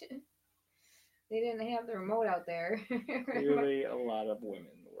station. They didn't have the remote out there. Clearly, a lot of women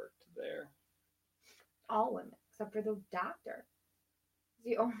worked there. All women, except for the doctor.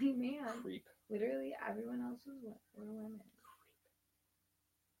 He's the only man. Creep. Literally, everyone else were women.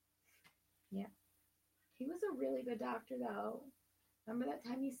 Yeah. He was a really good doctor, though. Remember that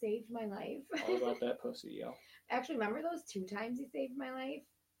time he saved my life? All about that pussy, yo. Actually, remember those 2 times he saved my life?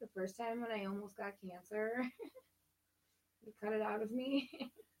 The first time when I almost got cancer. He cut it out of me.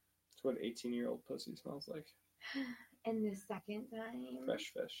 It's what 18-year-old pussy smells like. And the second time.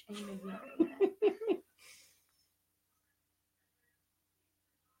 Fresh fish. And there's no that.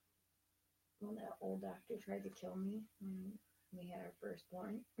 Well, that old doctor tried to kill me when we had our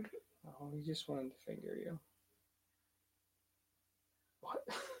firstborn. Oh, he just wanted to finger you. What?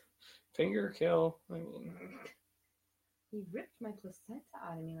 Finger kill? I mean... He ripped my placenta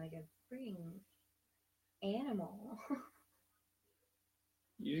out of me like a freaking animal.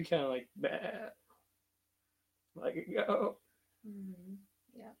 You just kind of like, bah. Let it go. Mm-hmm.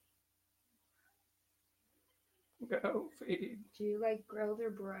 Yeah. Go feed. Do you like grilled or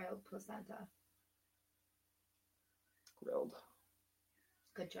broiled placenta? Grilled.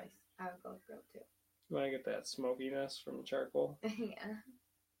 Good choice. I would go with grilled too. You want to get that smokiness from the charcoal? Yeah.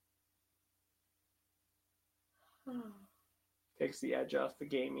 Takes the edge off the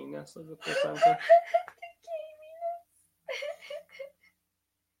gaminess of the The placenta. gaminess.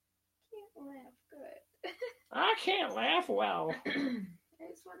 Can't laugh good. I can't laugh well. I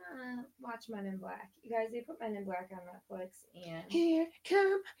just want to watch Men in Black. You guys, they put Men in Black on Netflix, and Here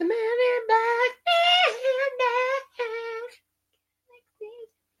come the man in black.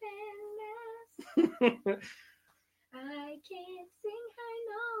 I can't sing high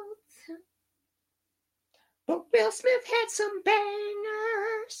notes. But Will Smith had some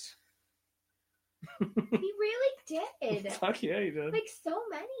bangers. He really did. Fuck yeah, he did. Like, so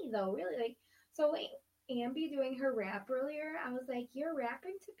many, though, really. Like, so, like, Ambi doing her rap earlier, I was like, you're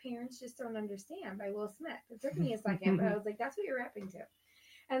rapping to Parents Just Don't Understand by Will Smith. It took me a second, but I was like, that's what you're rapping to.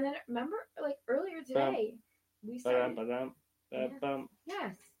 And then, remember, like, earlier today, we started...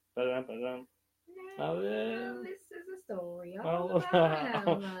 Yes. Oh, This is a story all Oh, about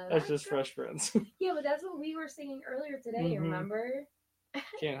him. that's just Fresh Prince. Yeah, but that's what we were singing earlier today, Mhm. remember?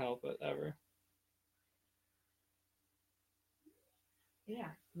 Can't help it, ever. Yeah,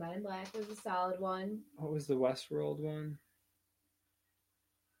 Men in Black was a solid one. What was the Westworld one?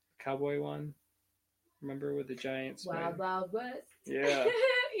 The cowboy one? Remember with the giant swing? Wild Wild West. Yeah.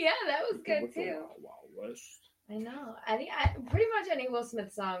 Yeah, that was good With the too. Wild Wild West. I know. I think pretty much any Will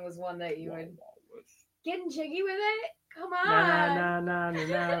Smith song was one that you Wild would Wild West. getting jiggy with it. Come on. Na na na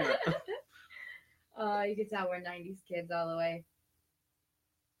na na. You could tell we're 90s kids all the way.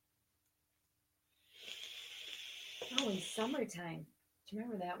 Oh, in Summertime. Do you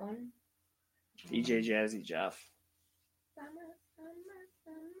remember that one? DJ Jazzy Jeff. Summer,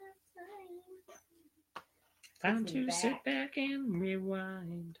 Time Takes me to sit back. back and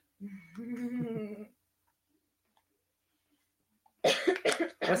rewind. summertime.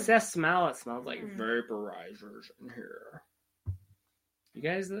 What's that smell? It smells like Mm. vaporizers in here. You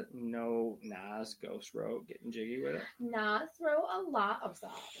guys that know Nas Ghost wrote Getting Jiggy with It? Nas wrote a lot of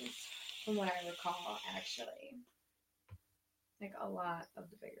songs, from what I recall, actually. Like a lot of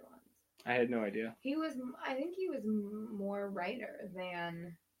the bigger ones. I had no idea. I think he was more writer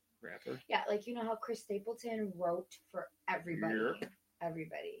than, Rapper. yeah, like you know how Chris Stapleton wrote for everybody. Yep.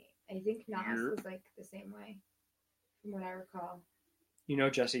 Everybody. I think Nas Yep. was like the same way, from what I recall. You know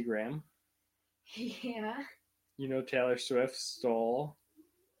Jesse Graham? Yeah. You know Taylor Swift stole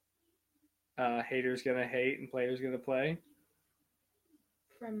Haters Gonna Hate and Players Gonna Play?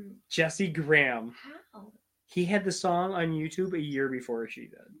 From Jesse Graham. how? He had the song on YouTube a year before she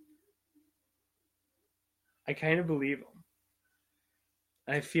did. I kind of believe him.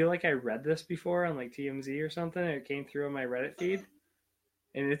 I feel like I read this before on like TMZ or something. And it came through on my Reddit feed.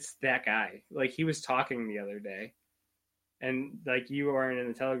 And it's that guy. Like he was talking the other day. And like you aren't in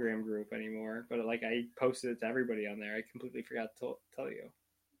the Telegram group anymore. But like I posted it to everybody on there. I completely forgot to tell you.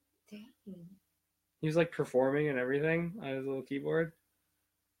 Dang. He was like performing and everything on his little keyboard.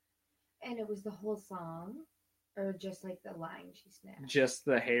 And it was the whole song? Or just like the line she snapped? Just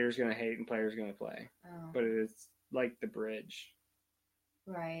the haters gonna hate and players gonna play. Oh, But it's like the bridge.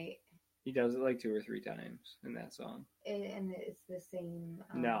 right. He does it like 2 or 3 times in that song. And it's the same.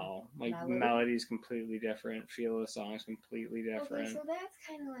 No, like melody? melody's completely different. Feel of the song's completely different. Okay, so that's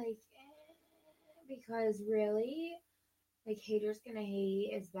kind of like because really, like Haters Gonna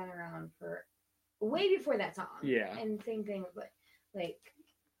Hate has been around for way before that song. Yeah. And same thing with like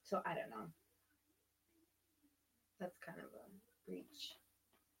so I don't know. That's kind of a breach.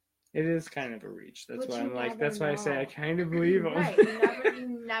 It is kind of a reach. That's But why you I'm like. never That's why I say I know. kind of believe him. Right.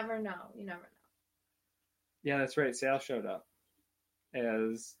 You never know. You never know. Yeah, that's right. Sal showed up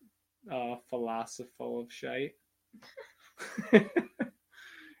as philosopher of shite.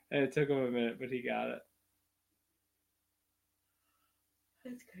 And it took him a minute, but he got it.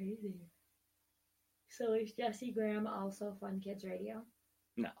 That's crazy. So is Jesse Graham also Fun Kids Radio?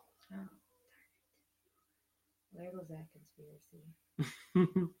 No. Oh, darn it. There goes that conspiracy.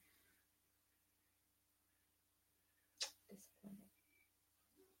 Disappointed.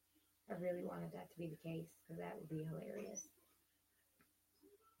 I really wanted that to be the case because that would be hilarious.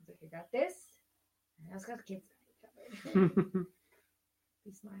 I was like, I got this, and I also got the kids covered.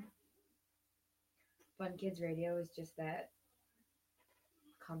 Be smart. Fun Kids Radio is just that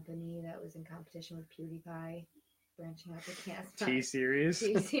company that was in competition with PewDiePie, branching out the cast. T-Series.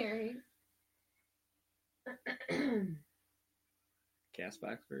 T-Series.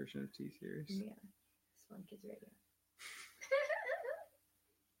 Castbox version of T-Series. Yeah, it's Fun Kids Radio.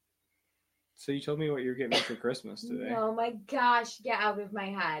 So you told me what you're getting me for Christmas today. Oh my gosh, get out of my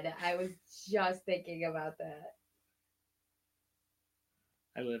head. I was just thinking about that.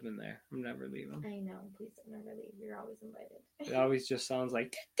 I live in there. I'm never leaving. I know. Please don't ever leave. You're always invited. It always just sounds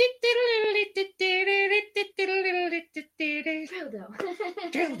like Dildo.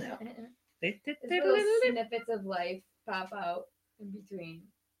 Dildo. Little snippets of life pop out in between.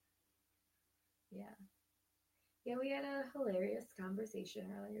 Yeah. Yeah, we had a hilarious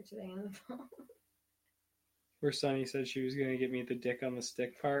conversation earlier today on the phone. where Sunny said she was going to get me the dick on the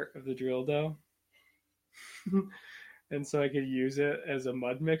stick part of the drill dough. And so I could use it as a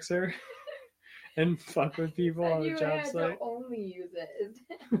mud mixer and fuck with people on the job site. You had to only use it.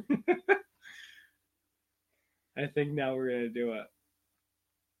 I think now we're going to do it.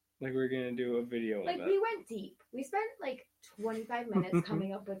 Like, we're going to do a video of it. Like, we went deep. We spent, 25 minutes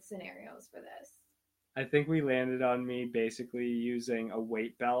coming up with scenarios for this. I think we landed on me basically using a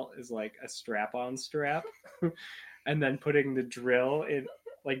weight belt as, a strap-on strap. And then putting the drill in,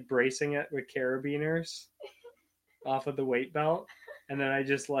 bracing it with carabiners off of the weight belt. And then I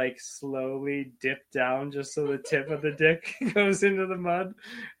just, slowly dip down just so the tip of the dick goes into the mud.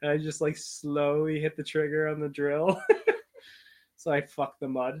 And I just, slowly hit the trigger on the drill. So I fuck the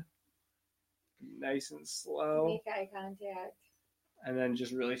mud. Nice and slow. Make eye contact. And then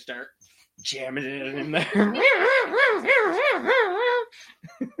just really start jamming it in there. Oh my gosh.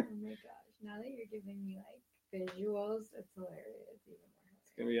 Now that you're giving me, visuals, it's hilarious. It's even more hilarious.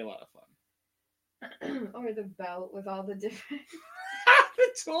 It's going to be a lot of fun. Or the belt with all the different... The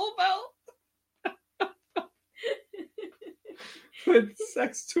tool belt! With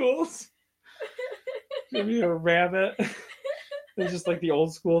sex tools. Maybe a rabbit. It's just the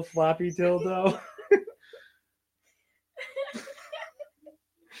old school floppy dildo.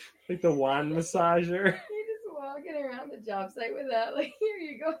 The wand massager. You're just walking around the job site with that. Here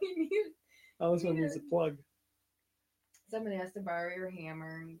you go. Oh, this one needs a plug. Somebody has to borrow your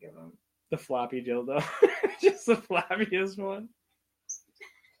hammer and give them the floppy dildo. Just the floppiest one.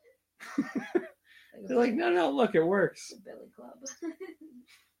 They're no, look, it works. The Billy Club.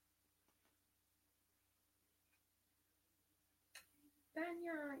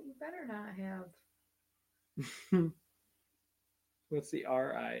 Benya, you better not have. What's the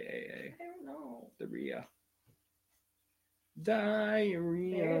RIAA? I don't know. The RIA.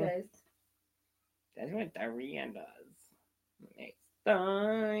 Diarrhea. There it is. That's what diarrhea does. It's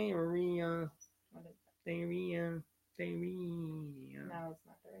diarrhea. What is that? Diarrhea. No, it's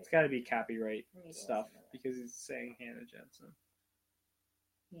not the right. It's got to be copyright stuff listen to that. because it's saying Hannah Jensen.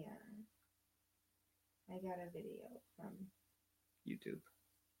 Yeah. I got a video from YouTube.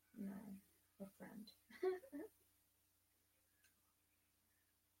 no, a friend.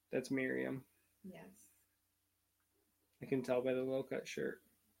 That's Miriam. Yes. I can tell by the low-cut shirt.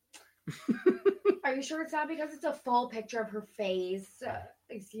 Are you sure it's not because it's a full picture of her face?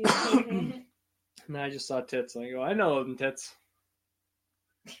 Excuse me. And I just saw tits and I go, I know them tits.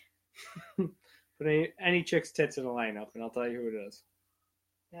 Put any chick's tits in a lineup and I'll tell you who it is.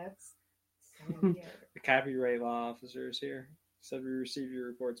 That's so weird. The copyright law officer is here. Said we received your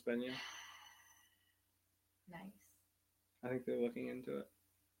reports, Benya. Nice. I think they're looking into it.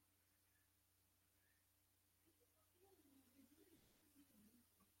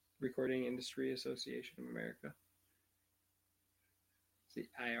 Recording Industry Association of America. It's the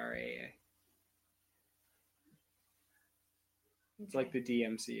IRAA. It's like the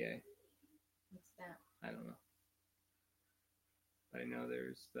DMCA. What's that? I don't know. I know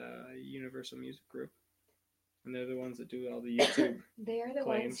there's the Universal Music Group. And they're the ones that do all the YouTube They're the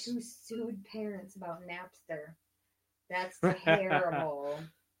claims. ones who sued parents about Napster. That's terrible.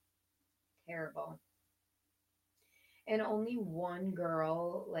 terrible. And only one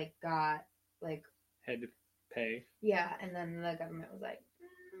girl like got like Had to pay. yeah, and then the government was like,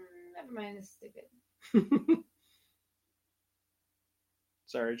 never mind, it's stupid.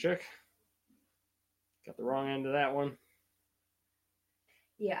 Sorry, Chick. Got the wrong end of that one.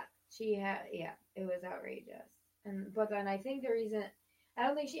 Yeah, it was outrageous. But then I think the reason I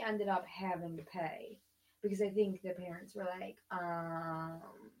don't think she ended up having to pay because I think the parents were like,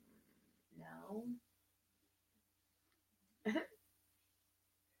 no.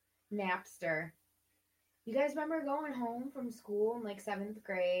 Napster. You guys remember going home from school in like 7th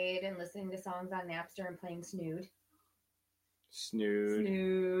grade and listening to songs on Napster and playing Snood?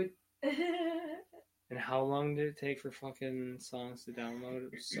 Snood. And how long did it take for fucking songs to download?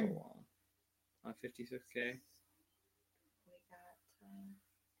 It was so long. On 56K. We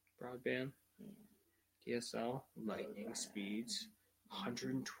got Broadband. yeah. DSL. Lightning speeds.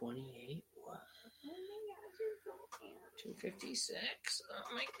 128. What? Oh my gosh, you're so cute. 256.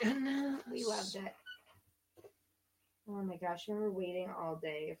 Oh my goodness. We loved it. Oh my gosh, I remember waiting all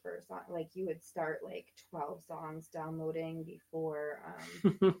day for a song. Like, you would start like 12 songs downloading before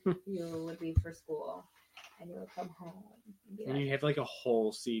you would leave for school. And you would come home. And be And like, you have like a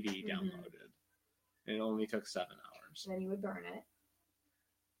whole CD Mhm. downloaded. And it only took 7 hours. then you would burn it.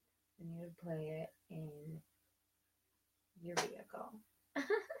 And you would play it in your vehicle.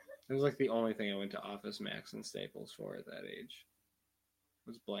 It was like the only thing I went to Office Max and Staples for at that age.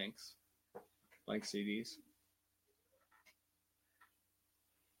 Was blanks. Blank CDs.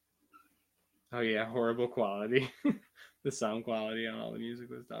 Oh yeah, horrible quality. The sound quality on all the music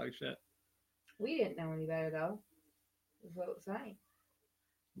was dog shit. We didn't know any better, though. So it was fine.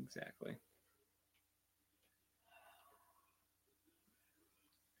 Exactly.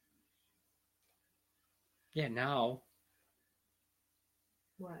 Yeah, now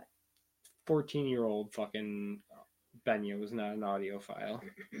What? 14-year-old fucking Benya was not an audiophile.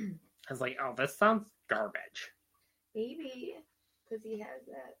 I was like, oh, this sounds garbage. Maybe. Because he has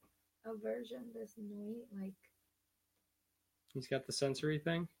that aversion, this noise. Like, He's got the sensory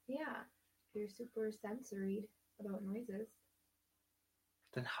thing. yeah. You're super sensoried about noises.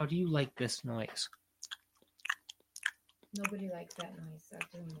 Then how do you like this noise? Nobody likes that noise.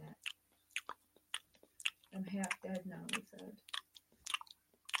 Stop doing that. I'm half dead now, he said.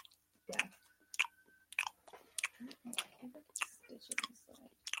 Death. I have a stitch in this leg.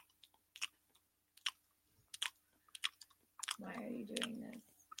 Why are you doing this?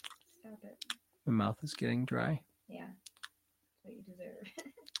 Stop it. My mouth is getting dry. Yeah. That's what you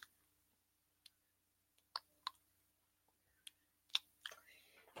deserve.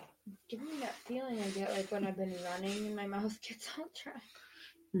 Give me that feeling I get like when I've been running and my mouth gets all dry.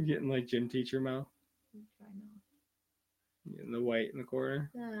 You're getting like gym teacher mouth. I'm trying now. Getting the white in the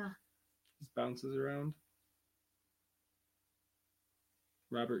corner. Ah, Just bounces around.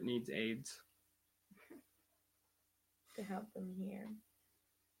 Robert needs AIDS. to help them hear.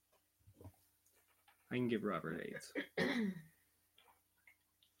 I can give Robert AIDS.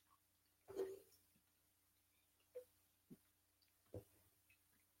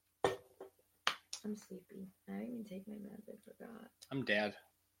 I'm sleepy. I didn't even take my meds. I forgot. I'm Dad.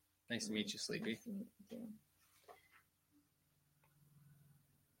 Nice to meet you, Sleepy. Nice to meet you too.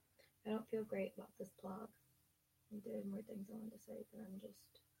 I don't feel great about this blog. I did more things I wanted to say, but I'm just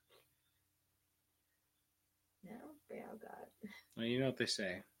now. Oh God. Well, you know what they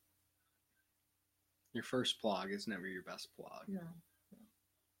say. Your first plog is never your best plog. No.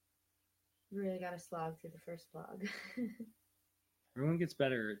 You really got to slog through the first blog. Everyone gets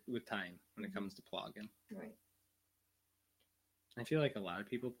better with time when it comes to plogging. Right. I feel like a lot of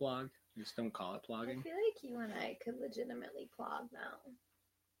people plog. Just don't call it I plogging. feel like you and I could legitimately plog now.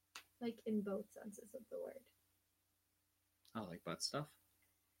 Like in both senses of the word. Oh, like butt stuff?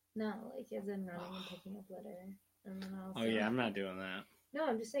 No, like as in running and picking up litter. And then also, Oh, yeah, I'm not doing that. No,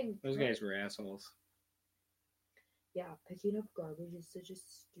 I'm just saying. Those guys were assholes. Yeah, picking up garbage is such a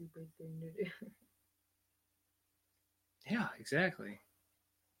stupid thing to do. Yeah, exactly.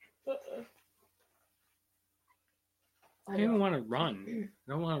 Uh-uh. I don't want to run.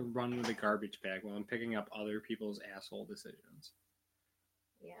 I don't want to run with a garbage bag while I'm picking up other people's asshole decisions.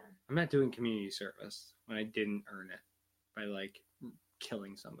 Yeah. I'm not doing community service when I didn't earn it by, like,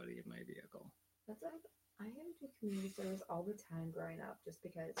 killing somebody in my vehicle. That's what I had to do community service all the time growing up just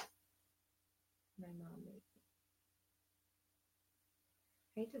because my mom made me.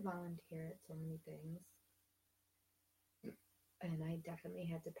 I had to volunteer at so many things. And I definitely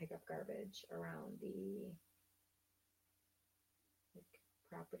had to pick up garbage around the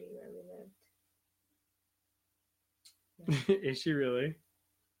property where we lived. Yeah. Is she really?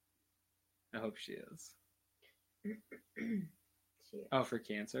 I hope she is. She is. Oh, for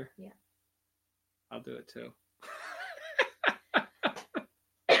cancer? Yeah. I'll do it too.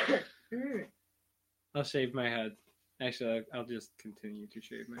 I'll shave my head. Actually, I'll just continue to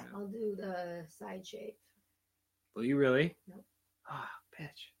shave my head. I'll do the side shave. Will you really? Nope. Ah,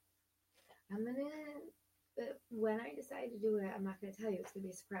 bitch. I'm gonna. But when I decide to do it, I'm not gonna tell you. It's gonna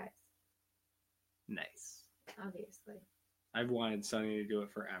be a surprise. Nice. Obviously. I've wanted Sunny to do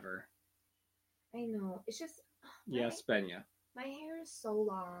it forever. I know. It's just. Yes, Benya. My hair is so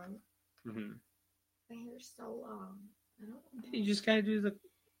long. Mm-hmm. My hair is so long. I don't know. You just gotta do the.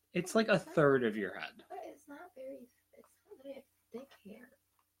 It's like a third of your head. But it's not very. It's not very thick hair.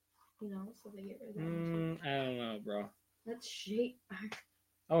 You know, so they get rid of that. I don't know, bro. Let's shape.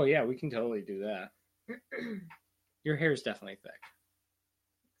 Oh yeah, we can totally do that. Your hair is definitely thick.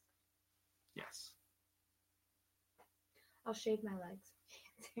 Yes. I'll shave my legs.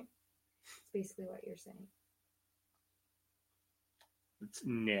 It's basically what you're saying. Let's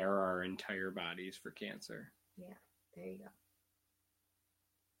narrow our entire bodies for cancer. Yeah, there you go.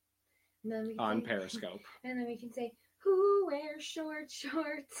 And then we can On say, Periscope. And then we can say, who wears short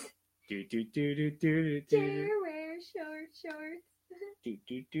shorts? Do do do do do do Dare wear short shorts. do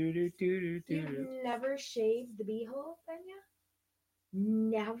do do do do do. You've never shaved the beehole, Benya?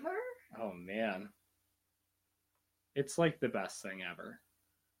 Never? Oh man. It's like the best thing ever.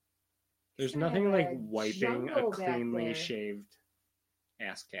 There's Kinda nothing have like a wiping a jungle back cleanly there. shaved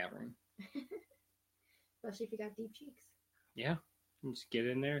ass cavern. Especially if you got deep cheeks. Yeah. You just get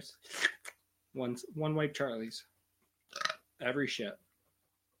in there. One wipe Charlie's. Every shit.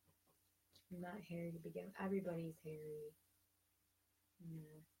 I'm not hairy to begin with. Everybody's hairy.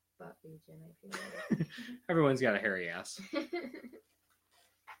 Butt region, I feel like. Everyone's got a hairy ass.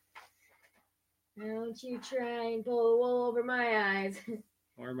 Don't you try and pull the wool over my eyes.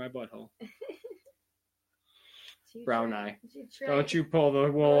 Or my butthole. Don't Brown eye. try- Don't you pull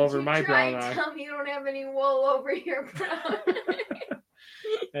the wool don't over you my try brown and eye. Tell me you don't have any wool over your brown eye.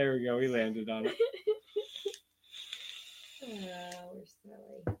 There we go. We landed on it. Oh, we're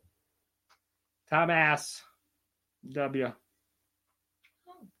silly. Thomas. W.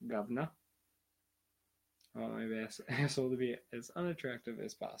 Oh. Governor. Oh, my asshole to be as unattractive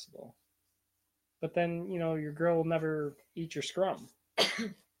as possible. But then, you know, your girl will never eat your scrum.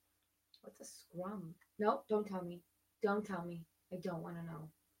 What's a scrum? Nope, don't tell me. Don't tell me. I don't want to know.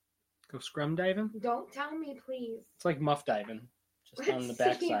 Go scrum diving? Don't tell me, please. It's like muff diving. Just on the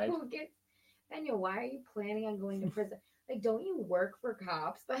backside. Benya, why are you planning on going to prison? Like, don't you work for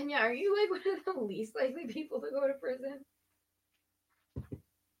cops? Benya, are you like one of the least likely people to go to prison?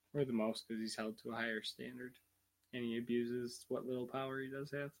 Or the most, because he's held to a higher standard. And he abuses what little power he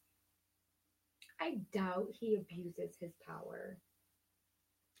does have. I doubt he abuses his power.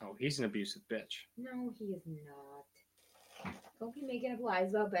 Oh, he's an abusive bitch. No, he is not. Don't be making up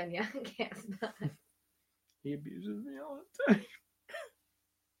lies about Benya. Gasp. He abuses me all the time.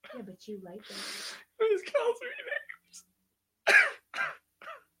 Yeah, but you like it. He just calls me names.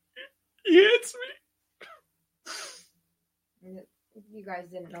 He hits me. And you guys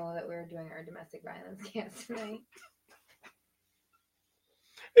didn't know that we were doing our domestic violence cast tonight.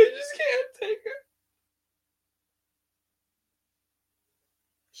 I just can't take it.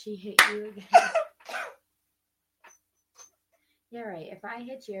 She hit you again. Yeah, right. If I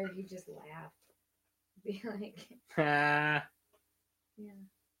hit you, you just laugh. Be like, Ah. yeah.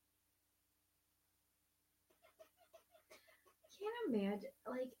 Can't imagine,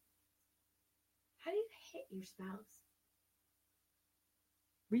 like, how do you hit your spouse?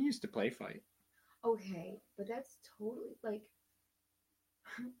 We used to play fight. Okay, but that's totally, like,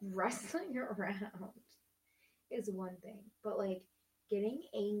 wrestling around is one thing. But, like, getting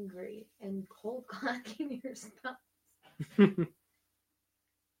angry and cold clocking your spouse.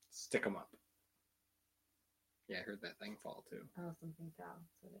 Stick 'em up. Yeah, I heard that thing fall too. Oh, something fell.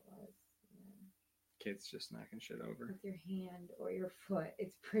 That's what it was. Yeah. Kids just knocking shit over. With your hand or your foot.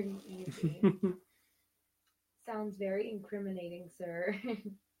 It's pretty easy. Sounds very incriminating, sir.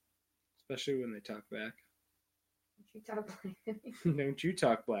 Especially when they talk back. Don't you talk black to me? Don't you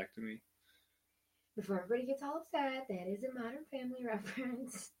talk black to me. Before everybody gets all upset, that is a Modern Family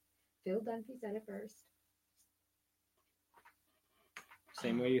reference. Phil Dunphy said it first.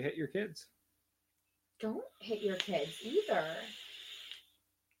 Same way you hit your kids. Don't hit your kids either.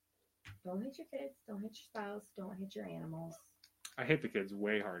 Don't hit your kids. Don't hit your spouse. Don't hit your animals. I hit the kids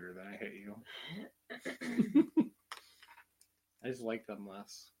way harder than I hit you. I just like them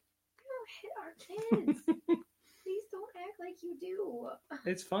less. Don't hit our kids. Please don't act like you do.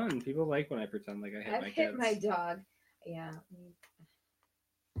 It's fun. People like when I pretend like I hit I've my hit kids. my dog. Yeah.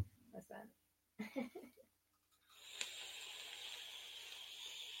 Listen,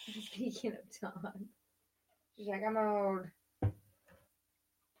 Speaking of dogs, she's like, I'm old.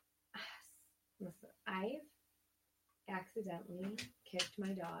 Listen, I've accidentally kicked my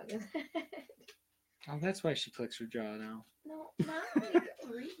dog. Oh, that's why she clicks her jaw now. No, not like,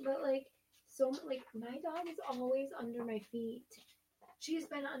 but like, so like my dog is always under my feet. She's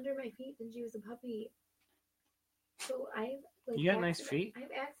been under my feet since she was a puppy. So I've like You got nice feet. I've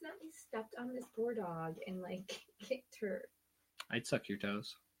accidentally stepped on this poor dog and like kicked her. I'd suck your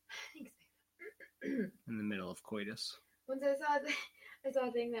toes Thanks. in the middle of coitus. Once I saw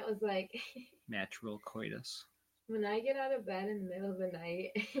a thing that was like Natural coitus. when I get out of bed in the middle of the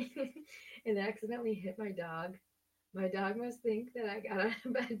night and accidentally hit my dog must think that I got out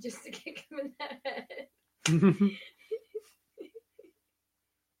of bed just to kick him in the head.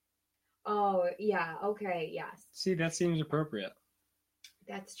 Oh, yeah, okay, yes. See, that seems appropriate.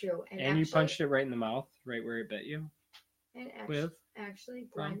 That's true. And actually, you punched it right in the mouth, right where it bit you? And actually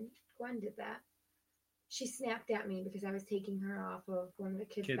Gwen did that. She snapped at me because I was taking her off of one of the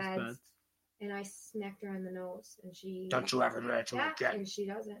kids' beds. And I smacked her on the nose, and she... Don't you ever do that to me again. And she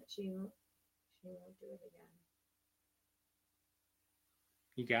doesn't. She won't do it again.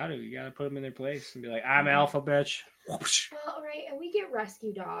 You gotta put them in their place and be like, I'm alpha, bitch. Well, right, and we get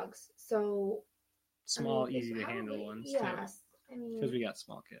rescue dogs, so... Small, easy to handle ones, too. Yes, I mean... Because we got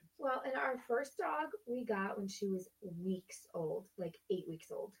small kids. Well, and our first dog we got when she was weeks old, like 8 weeks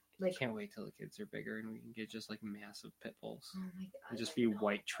old. Like, can't wait till the kids are bigger and we can get just like massive pit bulls. Oh my God! And just be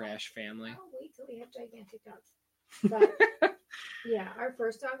white trash family. I'll wait till we have gigantic dogs. But yeah, our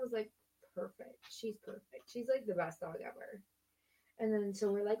first dog was like perfect. She's perfect. She's like the best dog ever. And then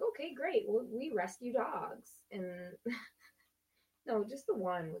so we're like, okay, great. Well, we rescue dogs, and no, just the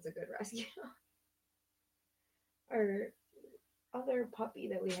one was a good rescue. Our other puppy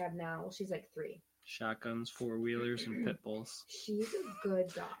that we have now, she's like 3. Shotguns, 4-wheelers, and pit bulls. She's a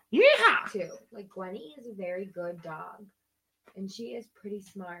good dog. Yeah! Too. Like, Gwenny is a very good dog. And she is pretty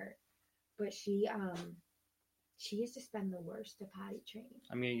smart. But she has just been the worst to potty train.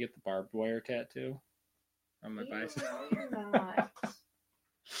 I'm going to get the barbed wire tattoo on my bicep. You're not.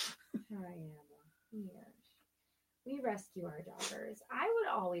 I am. Yes. We rescue our doggers. I would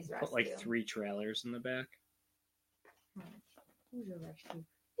always rescue. Put like 3 trailers in the back. Who's your rescue?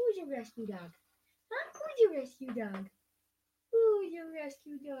 Who's your rescue dog? Huh? Who's your rescue dog? Who's your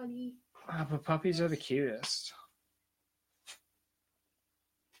rescue doggy? But puppies are the cutest.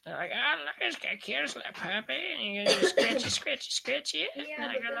 They're like, oh, look, it's got cute little puppy. And you just scratchy it. Yeah,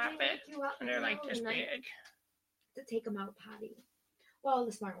 and I can love it. And they're like this big. To take them out potty. Well,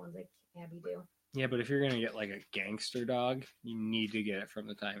 the smart ones like Abby do. Yeah, but if you're going to get like a gangster dog, you need to get it from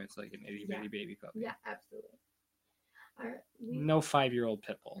the time it's like an itty bitty baby puppy. Yeah, absolutely. No 5-year-old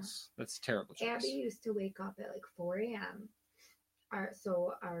pit bulls. That's a terrible choice. Abby used to wake up at like 4 a.m. Our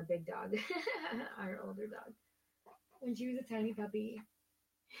big dog, our older dog, when she was a tiny puppy,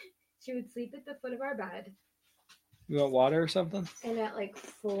 she would sleep at the foot of our bed. You want water or something? And at like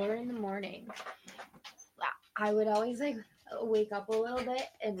 4 in the morning, I would always like wake up a little bit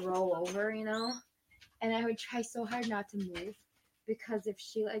and roll over, and I would try so hard not to move because if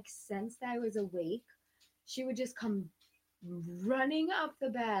she like sensed I was awake, she would just come running up the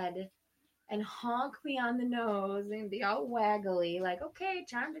bed and honk me on the nose and be all waggly, like, okay,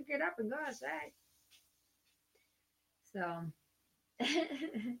 time to get up and go outside. So,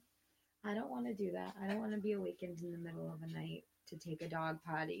 I don't want to do that. I don't want to be awakened in the middle of the night to take a dog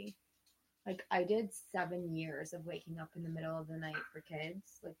potty. Like, I did 7 years of waking up in the middle of the night for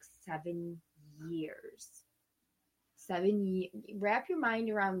kids. Like, 7 years. 7 years. Wrap your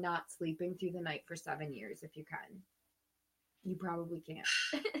mind around not sleeping through the night for 7 years if you can. You probably can't.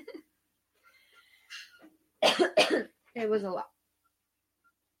 It was a lot.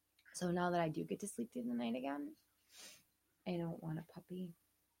 So now that I do get to sleep through the night again, I don't want a puppy.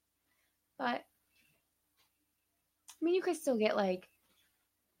 But, I mean, you could still get like,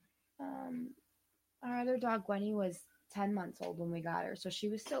 our other dog, Gwenny, was 10 months old when we got her. So she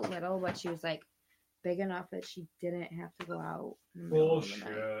was still little, but she was like big enough that she didn't have to go out in the middle of the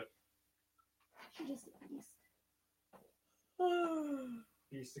night. She just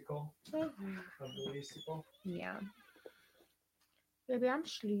Beasticle? Beasticle? Yeah. Baby, I'm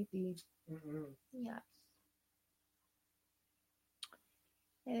sleepy. Mm-hmm. Yes.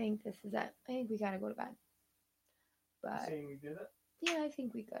 I think this is it. I think we gotta go to bed. But saying we did it? Yeah, I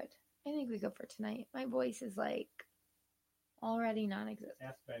think we could. I think we go for tonight. My voice is like already non-existent.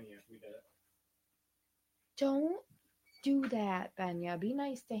 Ask Benya if we did it. Don't do that, Benya. Be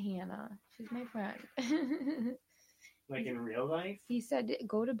nice to Hannah. She's my friend. Like in real life? He said,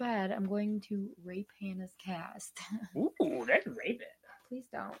 "Go to bed. I'm going to rape Hannah's cast." Ooh, that's rape it. Please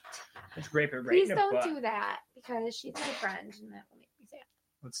don't. Let's rape it right Please in the don't butt. do that because she's my friend, and that will make me sad.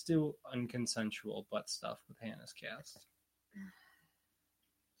 Let's do unconsensual butt stuff with Hannah's cast.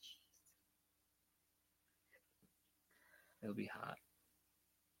 It'll be hot.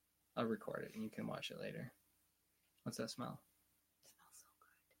 I'll record it and you can watch it later. What's that smell? It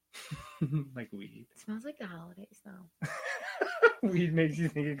smells so good. Like weed. It smells like the holidays now. Weed makes you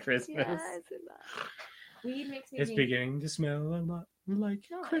think of Christmas. Yes, it does. Weed makes me It's think... beginning to smell a lot like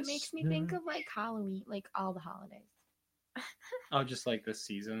No, Christmas. it makes me think of like Halloween, like all the holidays. Oh, just like this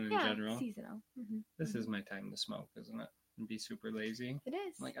season in general. Seasonal. Mm-hmm. This is my time to smoke, isn't it? And be super lazy. It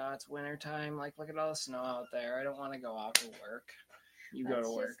is. I'm like, oh, it's winter time. Like, look at all the snow out there. I don't want to go out to work. You go to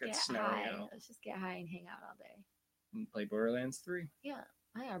work, it's snowing out. Let's just get high and hang out all day. And play Borderlands 3. Yeah.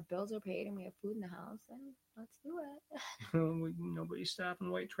 Our bills are paid and we have food in the house, and let's do it. Nobody's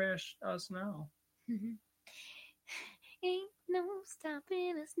stopping white trash us now. Ain't no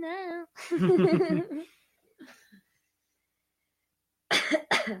stopping us now.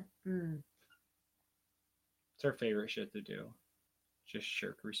 It's our favorite shit to do. Just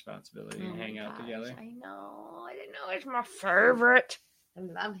shirk responsibility and hang out together. I know. I didn't know it's my favorite. I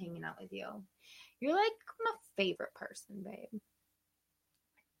love hanging out with you. You're like my favorite person, babe.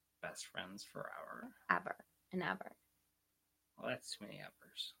 Best friends forever. Ever and ever. Well, that's too many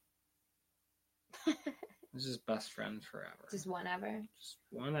evers. This is best friends forever. Just one ever? Just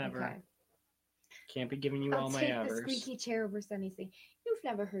one ever. Okay. Can't be giving you all my take evers. The squeaky chair over Sunny sing. You've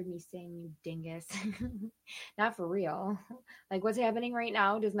never heard me sing, you dingus. Not for real. Like what's happening right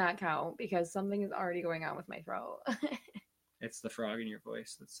now does not count because something is already going on with my throat. It's the frog in your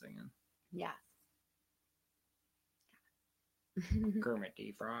voice that's singing. Yes. Kermit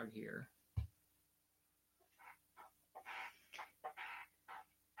the Frog here.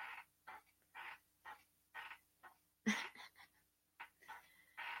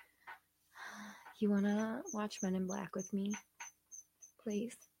 You want to watch Men in Black with me?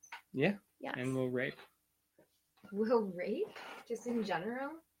 Please? Yeah. Yes. And we'll rape. We'll rape? Just in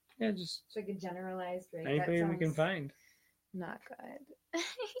general? Yeah, just It's like a generalized rape. anything we can find. Not good.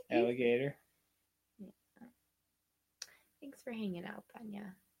 Alligator. Yeah. Thanks for hanging out,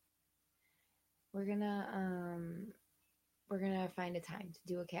 Banya. We're gonna find a time to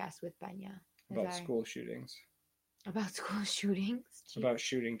do a cast with Banya. About school shootings. About school shootings? Jeez. About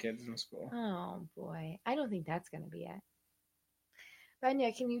shooting kids in school. Oh boy. I don't think that's gonna be it.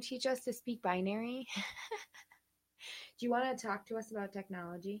 Banya, can you teach us to speak binary? Do you want to talk to us about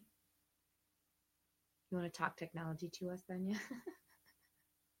technology? You want to talk technology to us, Banya?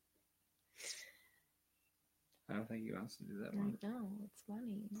 I don't think he wants to do that one. No, it's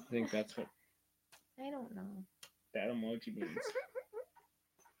funny. I think that's what I don't know. that emoji means.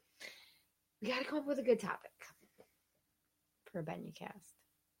 We gotta come up with a good topic for a Banya cast.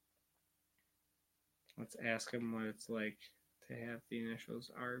 Let's ask him what it's like to have the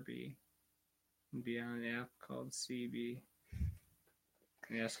initials RB and be on an app called CB.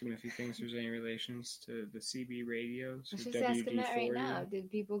 And ask him if he thinks there's any relations to the CB radios. Let's or just ask him that right WD-40. now.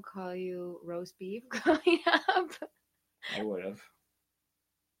 Did people call you roast beef growing up? I would have.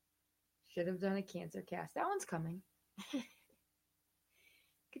 Should have done a cancer cast. That one's coming.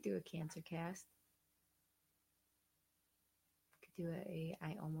 Could do a cancer cast. Could do a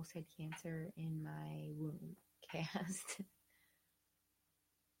I almost had cancer in my womb cast.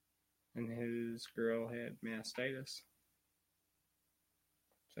 And his girl had mastitis.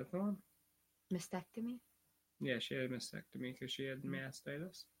 Is that the one? Mastectomy? Yeah, she had a mastectomy because she had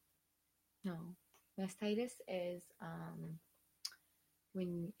mastitis. No. Mastitis is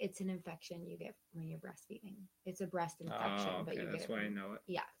when it's an infection you get when you're breastfeeding. It's a breast infection, Oh, but okay, you get that's it why I from- know it.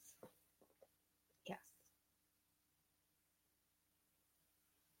 Yes. Yes.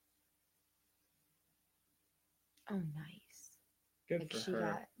 Oh, nice. Good Like for she her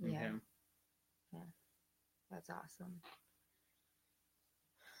got- and yeah. him. That's awesome.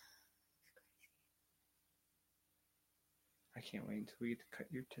 I can't wait until we get to cut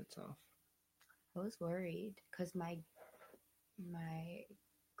your tits off. I was worried because my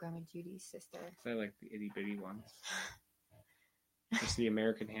Grandma Judy's sister. I like the itty bitty ones. Just the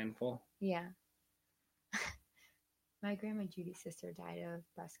American handful. Yeah. My Grandma Judy's sister died of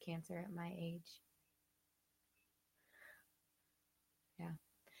breast cancer at my age. Yeah.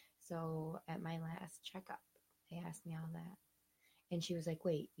 So at my last checkup, they asked me all that. And she was like,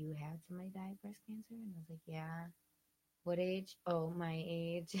 wait, you had somebody die of breast cancer? And I was like, yeah. What age? Oh, my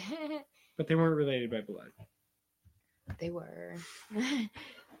age. But they weren't related by blood. They were.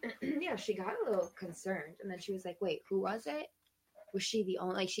 Yeah, yeah, she got a little concerned, and then she was like, "Wait, who was it? Was she the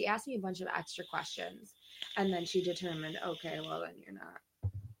only?" Like, she asked me a bunch of extra questions, and then she determined, okay, well then you're not,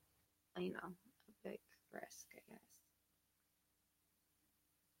 a big risk, I guess.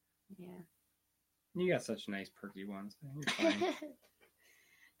 Yeah. You got such nice perky ones. You're fine.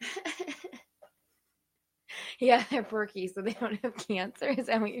 Yeah, they're perky, so they don't have cancer. Is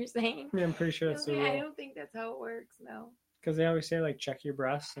that what you're saying? Yeah, I'm pretty sure that's the I rule. don't think that's how it works. No. Because they always say, like, check your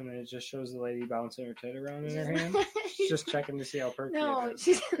breasts, and then it just shows the lady bouncing her tit around in her hand. She's just checking to see how perky it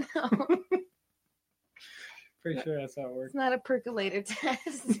is. No. Pretty sure that's how it works. It's not a percolator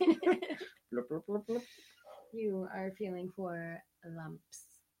test. Bloop, bloop, bloop, bloop. You are feeling for lumps.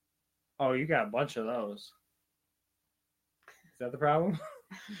 Oh, you got a bunch of those. Is that the problem?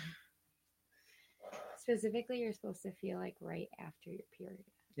 Specifically, you're supposed to feel like right after your period.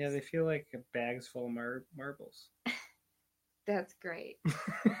 Yeah, they feel like bags full of marbles. That's great.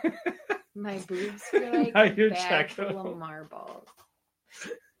 My boobs feel like Now a you're bag checking full of them. marbles.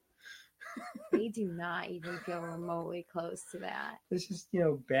 They do not even feel remotely close to that. It's just,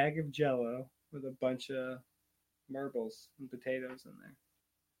 bag of Jell-O with a bunch of marbles and potatoes in there.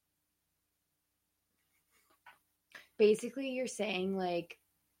 Basically, you're saying like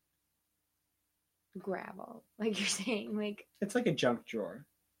gravel. Like you're saying like It's like a junk drawer.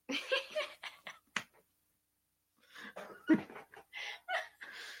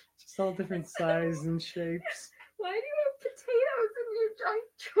 Just all different sizes and shapes. Why do you have potatoes in your junk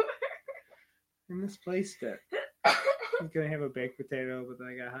drawer? I misplaced it. I was gonna have a baked potato, but then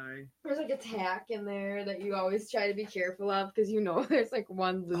I got high. There's like a tack in there that you always try to be careful of because there's like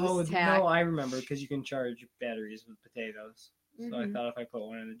one loose tack. No, I remember because you can charge batteries with potatoes. So I Mhm. thought if I put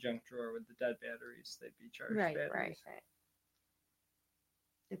one in the junk drawer with the dead batteries, they'd be charged Right. batteries.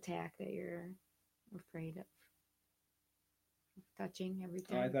 The tack that you're afraid of touching every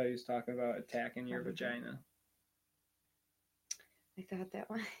Oh, I time. thought he was talking about attacking your Every time. vagina. I thought that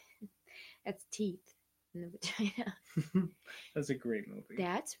one. That's teeth in the vagina. That's a great movie.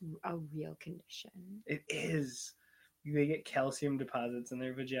 That's a real condition. It is. They get calcium deposits in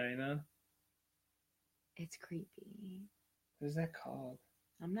their vagina. It's creepy. What is that called?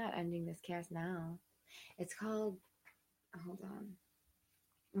 I'm not ending this cast now. It's called. Hold on.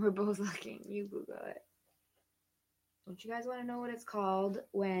 We're both looking. You Google it. Don't you guys want to know what it's called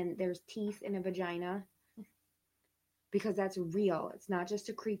when there's teeth in a vagina? Because that's real. It's not just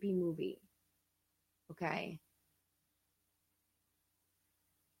a creepy movie. Okay.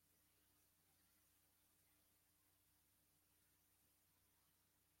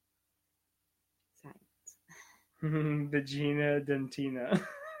 Science. Vagina dentina.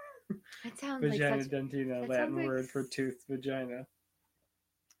 That sounds Vagina like such, dentina, that Latin sounds like word for tooth vagina.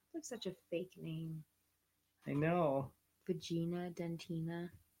 like such a fake name. I know. Vagina dentina.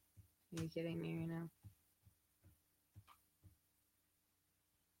 Are you kidding me right now?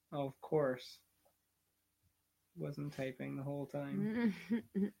 Oh, of course. Wasn't typing the whole time.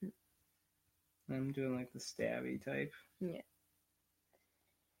 I'm doing like the stabby type. Yeah.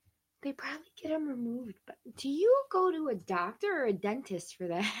 They probably get them removed. But do you go to a doctor or a dentist for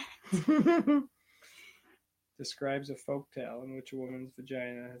that? Describes a folktale in which a woman's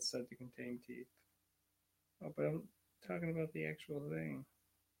vagina is said to contain teeth. Oh, but I'm talking about the actual thing.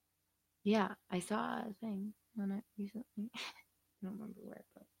 Yeah, I saw a thing on it recently. I don't remember where,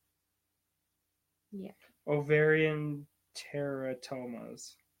 but yeah. Ovarian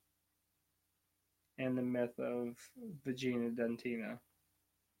teratomas and the myth of vagina dentina.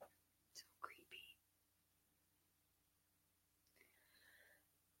 So creepy.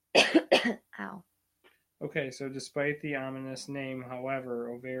 Ow. Okay, so despite the ominous name,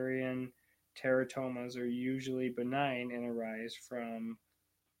 however, ovarian teratomas are usually benign and arise from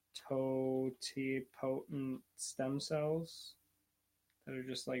totipotent stem cells that are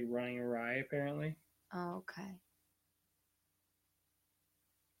just like running awry, apparently. Oh, okay.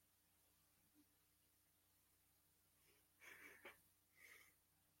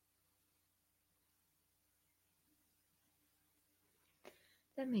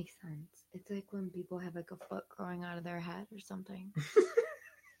 That makes sense. It's like when people have like a foot growing out of their head or something.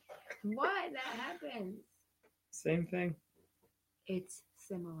 What? That happens. Same thing. It's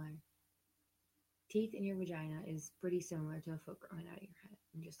similar. Teeth in your vagina is pretty similar to a foot growing out of your head.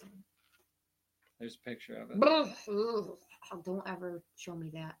 I'm just saying. There's a picture of it. Don't ever show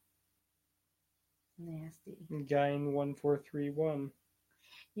me that. Nasty. Guy in 1431.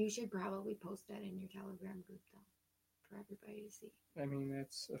 You should probably post that in your Telegram group, though, for everybody to see. I mean,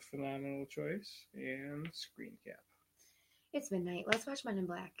 that's a phenomenal choice. And screen cap. It's midnight. Let's watch Men in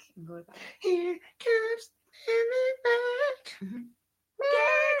Black and go to bed. Here comes Men in Black.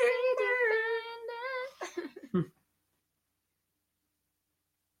 Yes, we do. You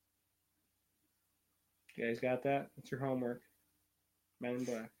guys got that? That's your homework. Men in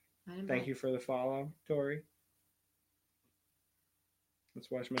Black. Thank you for the follow, Tori. Let's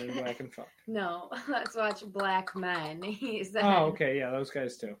watch Men in Black and fuck. No, let's watch Black Men. He said. Oh, okay. Yeah, those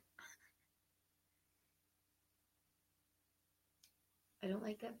guys too. I don't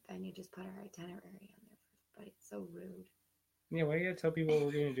like that Benya just put our itinerary on there, but it's so rude. Yeah, why you gotta tell people what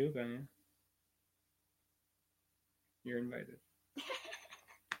we're gonna do, Benya? You're invited.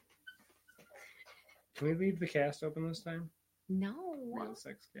 Can we leave the cast open this time? No. Real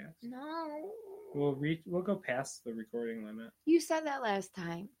sex cast. No. We'll go past the recording limit. You said that last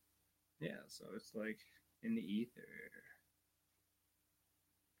time. Yeah, so it's like in the ether.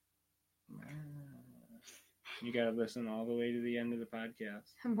 You gotta listen all the way to the end of the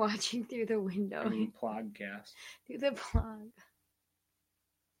podcast. I'm watching through the window. I mean, Plogcast. Through the plug.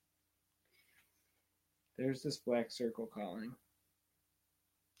 There's this black circle calling.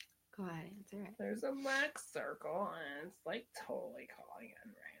 Go ahead, answer it. There's a black circle, and it's like totally calling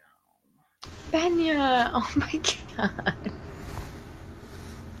in right Benya! Oh my god.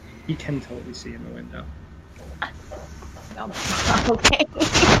 You can totally see in the window. Okay.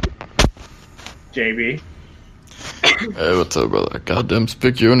 JB. Hey, what's up, brother? Goddamn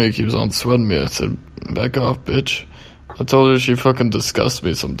Spiccioni keeps on sweating me. I said, back off, bitch. I told her she fucking disgusts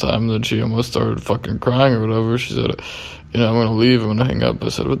me sometime, then she almost started fucking crying or whatever. She said, I'm gonna leave, I'm gonna hang up. I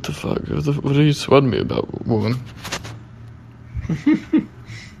said, what the fuck? What are you sweating me about, woman?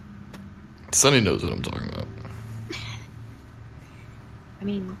 Sonny knows what I'm talking about. I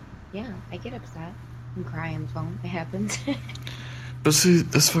mean, yeah, I get upset and cry on the phone. It happens. But see,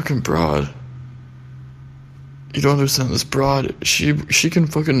 this fucking broad. You don't understand, this broad, she can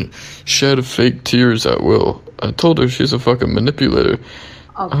fucking shed fake tears at will. I told her she's a fucking manipulator.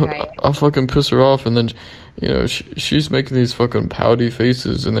 Okay. I'll fucking piss her off, and then, she's making these fucking pouty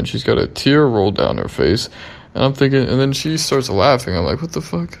faces, and then she's got a tear roll down her face, and I'm thinking, and then she starts laughing. I'm like, what the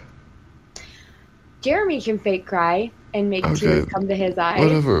fuck? Jeremy can fake cry and make tears come to his eyes.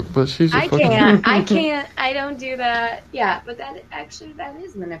 Whatever, but she's I can't. I don't do that. Yeah, but that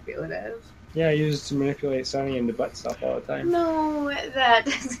is manipulative. Yeah, I use it to manipulate Sonny into butt stuff all the time. No, that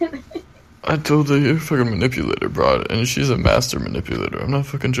doesn't. I told her, you're a fucking manipulator, broad, and she's a master manipulator. I'm not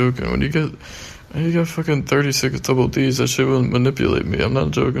fucking joking. When you got fucking 36 double Ds, that shit will manipulate me. I'm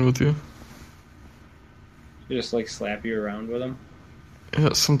not joking with you. You just like slap you around with them?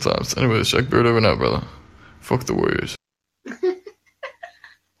 Yeah, sometimes. Anyways, Jack Bird over now, brother. Fuck the Warriors.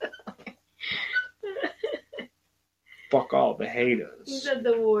 Fuck all the haters. You said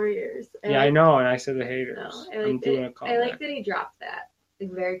the Warriors. I know, and I said the haters. No, I'm doing a call. I like that he dropped that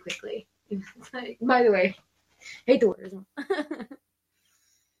very quickly. Like, by the way, hate the Warriors.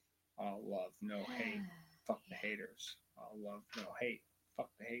 All love, no hate. Fuck the haters. All love, no hate. Fuck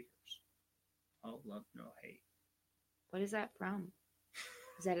the haters. All love, no hate. What is that from?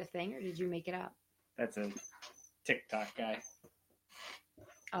 Is that a thing, or did you make it up? That's a TikTok guy.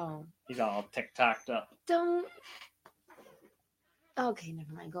 Oh. He's all TikToked up. Don't. Okay,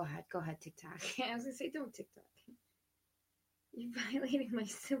 never mind. Go ahead, TikTok. I was gonna say, don't TikTok. You're violating my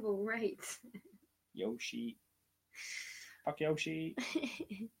civil rights. Yoshi. Fuck Yoshi.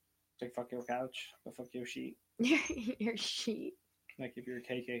 Like, fuck your couch, but fuck your sheet. Your sheet? Like, if you're a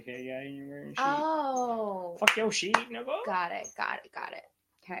KKK guy and you're wearing a sheet. Oh. Fuck your sheet, no go. Got it.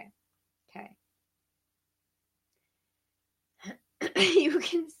 Okay. You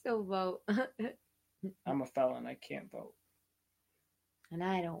can still vote. I'm a felon, I can't vote. And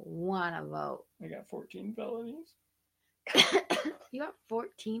I don't want to vote. I got 14 felonies. You got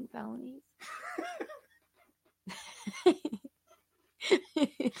 14 felonies?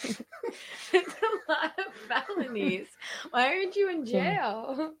 That's a lot of felonies. Why aren't you in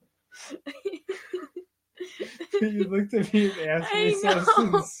jail? You looked at me and asked me so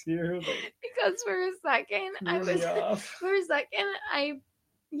sincerely. Because for a second,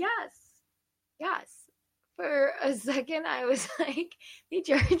 yes. For a second, I was like, they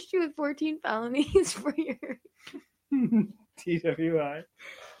charged you with 14 felonies for your TWI.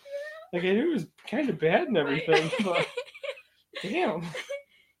 Like, I knew it was kind of bad and everything, but damn.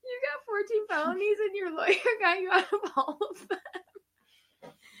 You got 14 felonies and your lawyer got you out of all of them.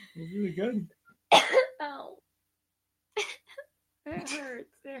 It was really good. Ow. It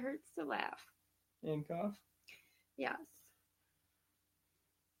hurts. It hurts to laugh. And cough? Yes.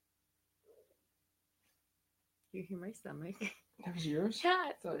 You hear my stomach? That was yours?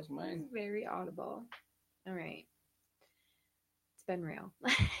 Yeah, that was mine. It's very audible. All right. It's been real.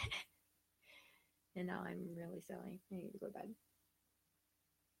 And now I'm really silly. I need to go to bed.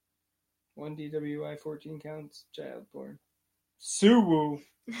 1 DWI, 14 counts, child porn. Suwoo.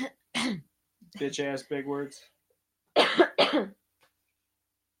 Bitch ass big words.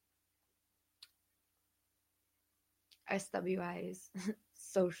 SWIs.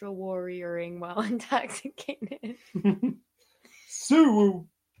 Social warrioring while intoxicated. Suwoo.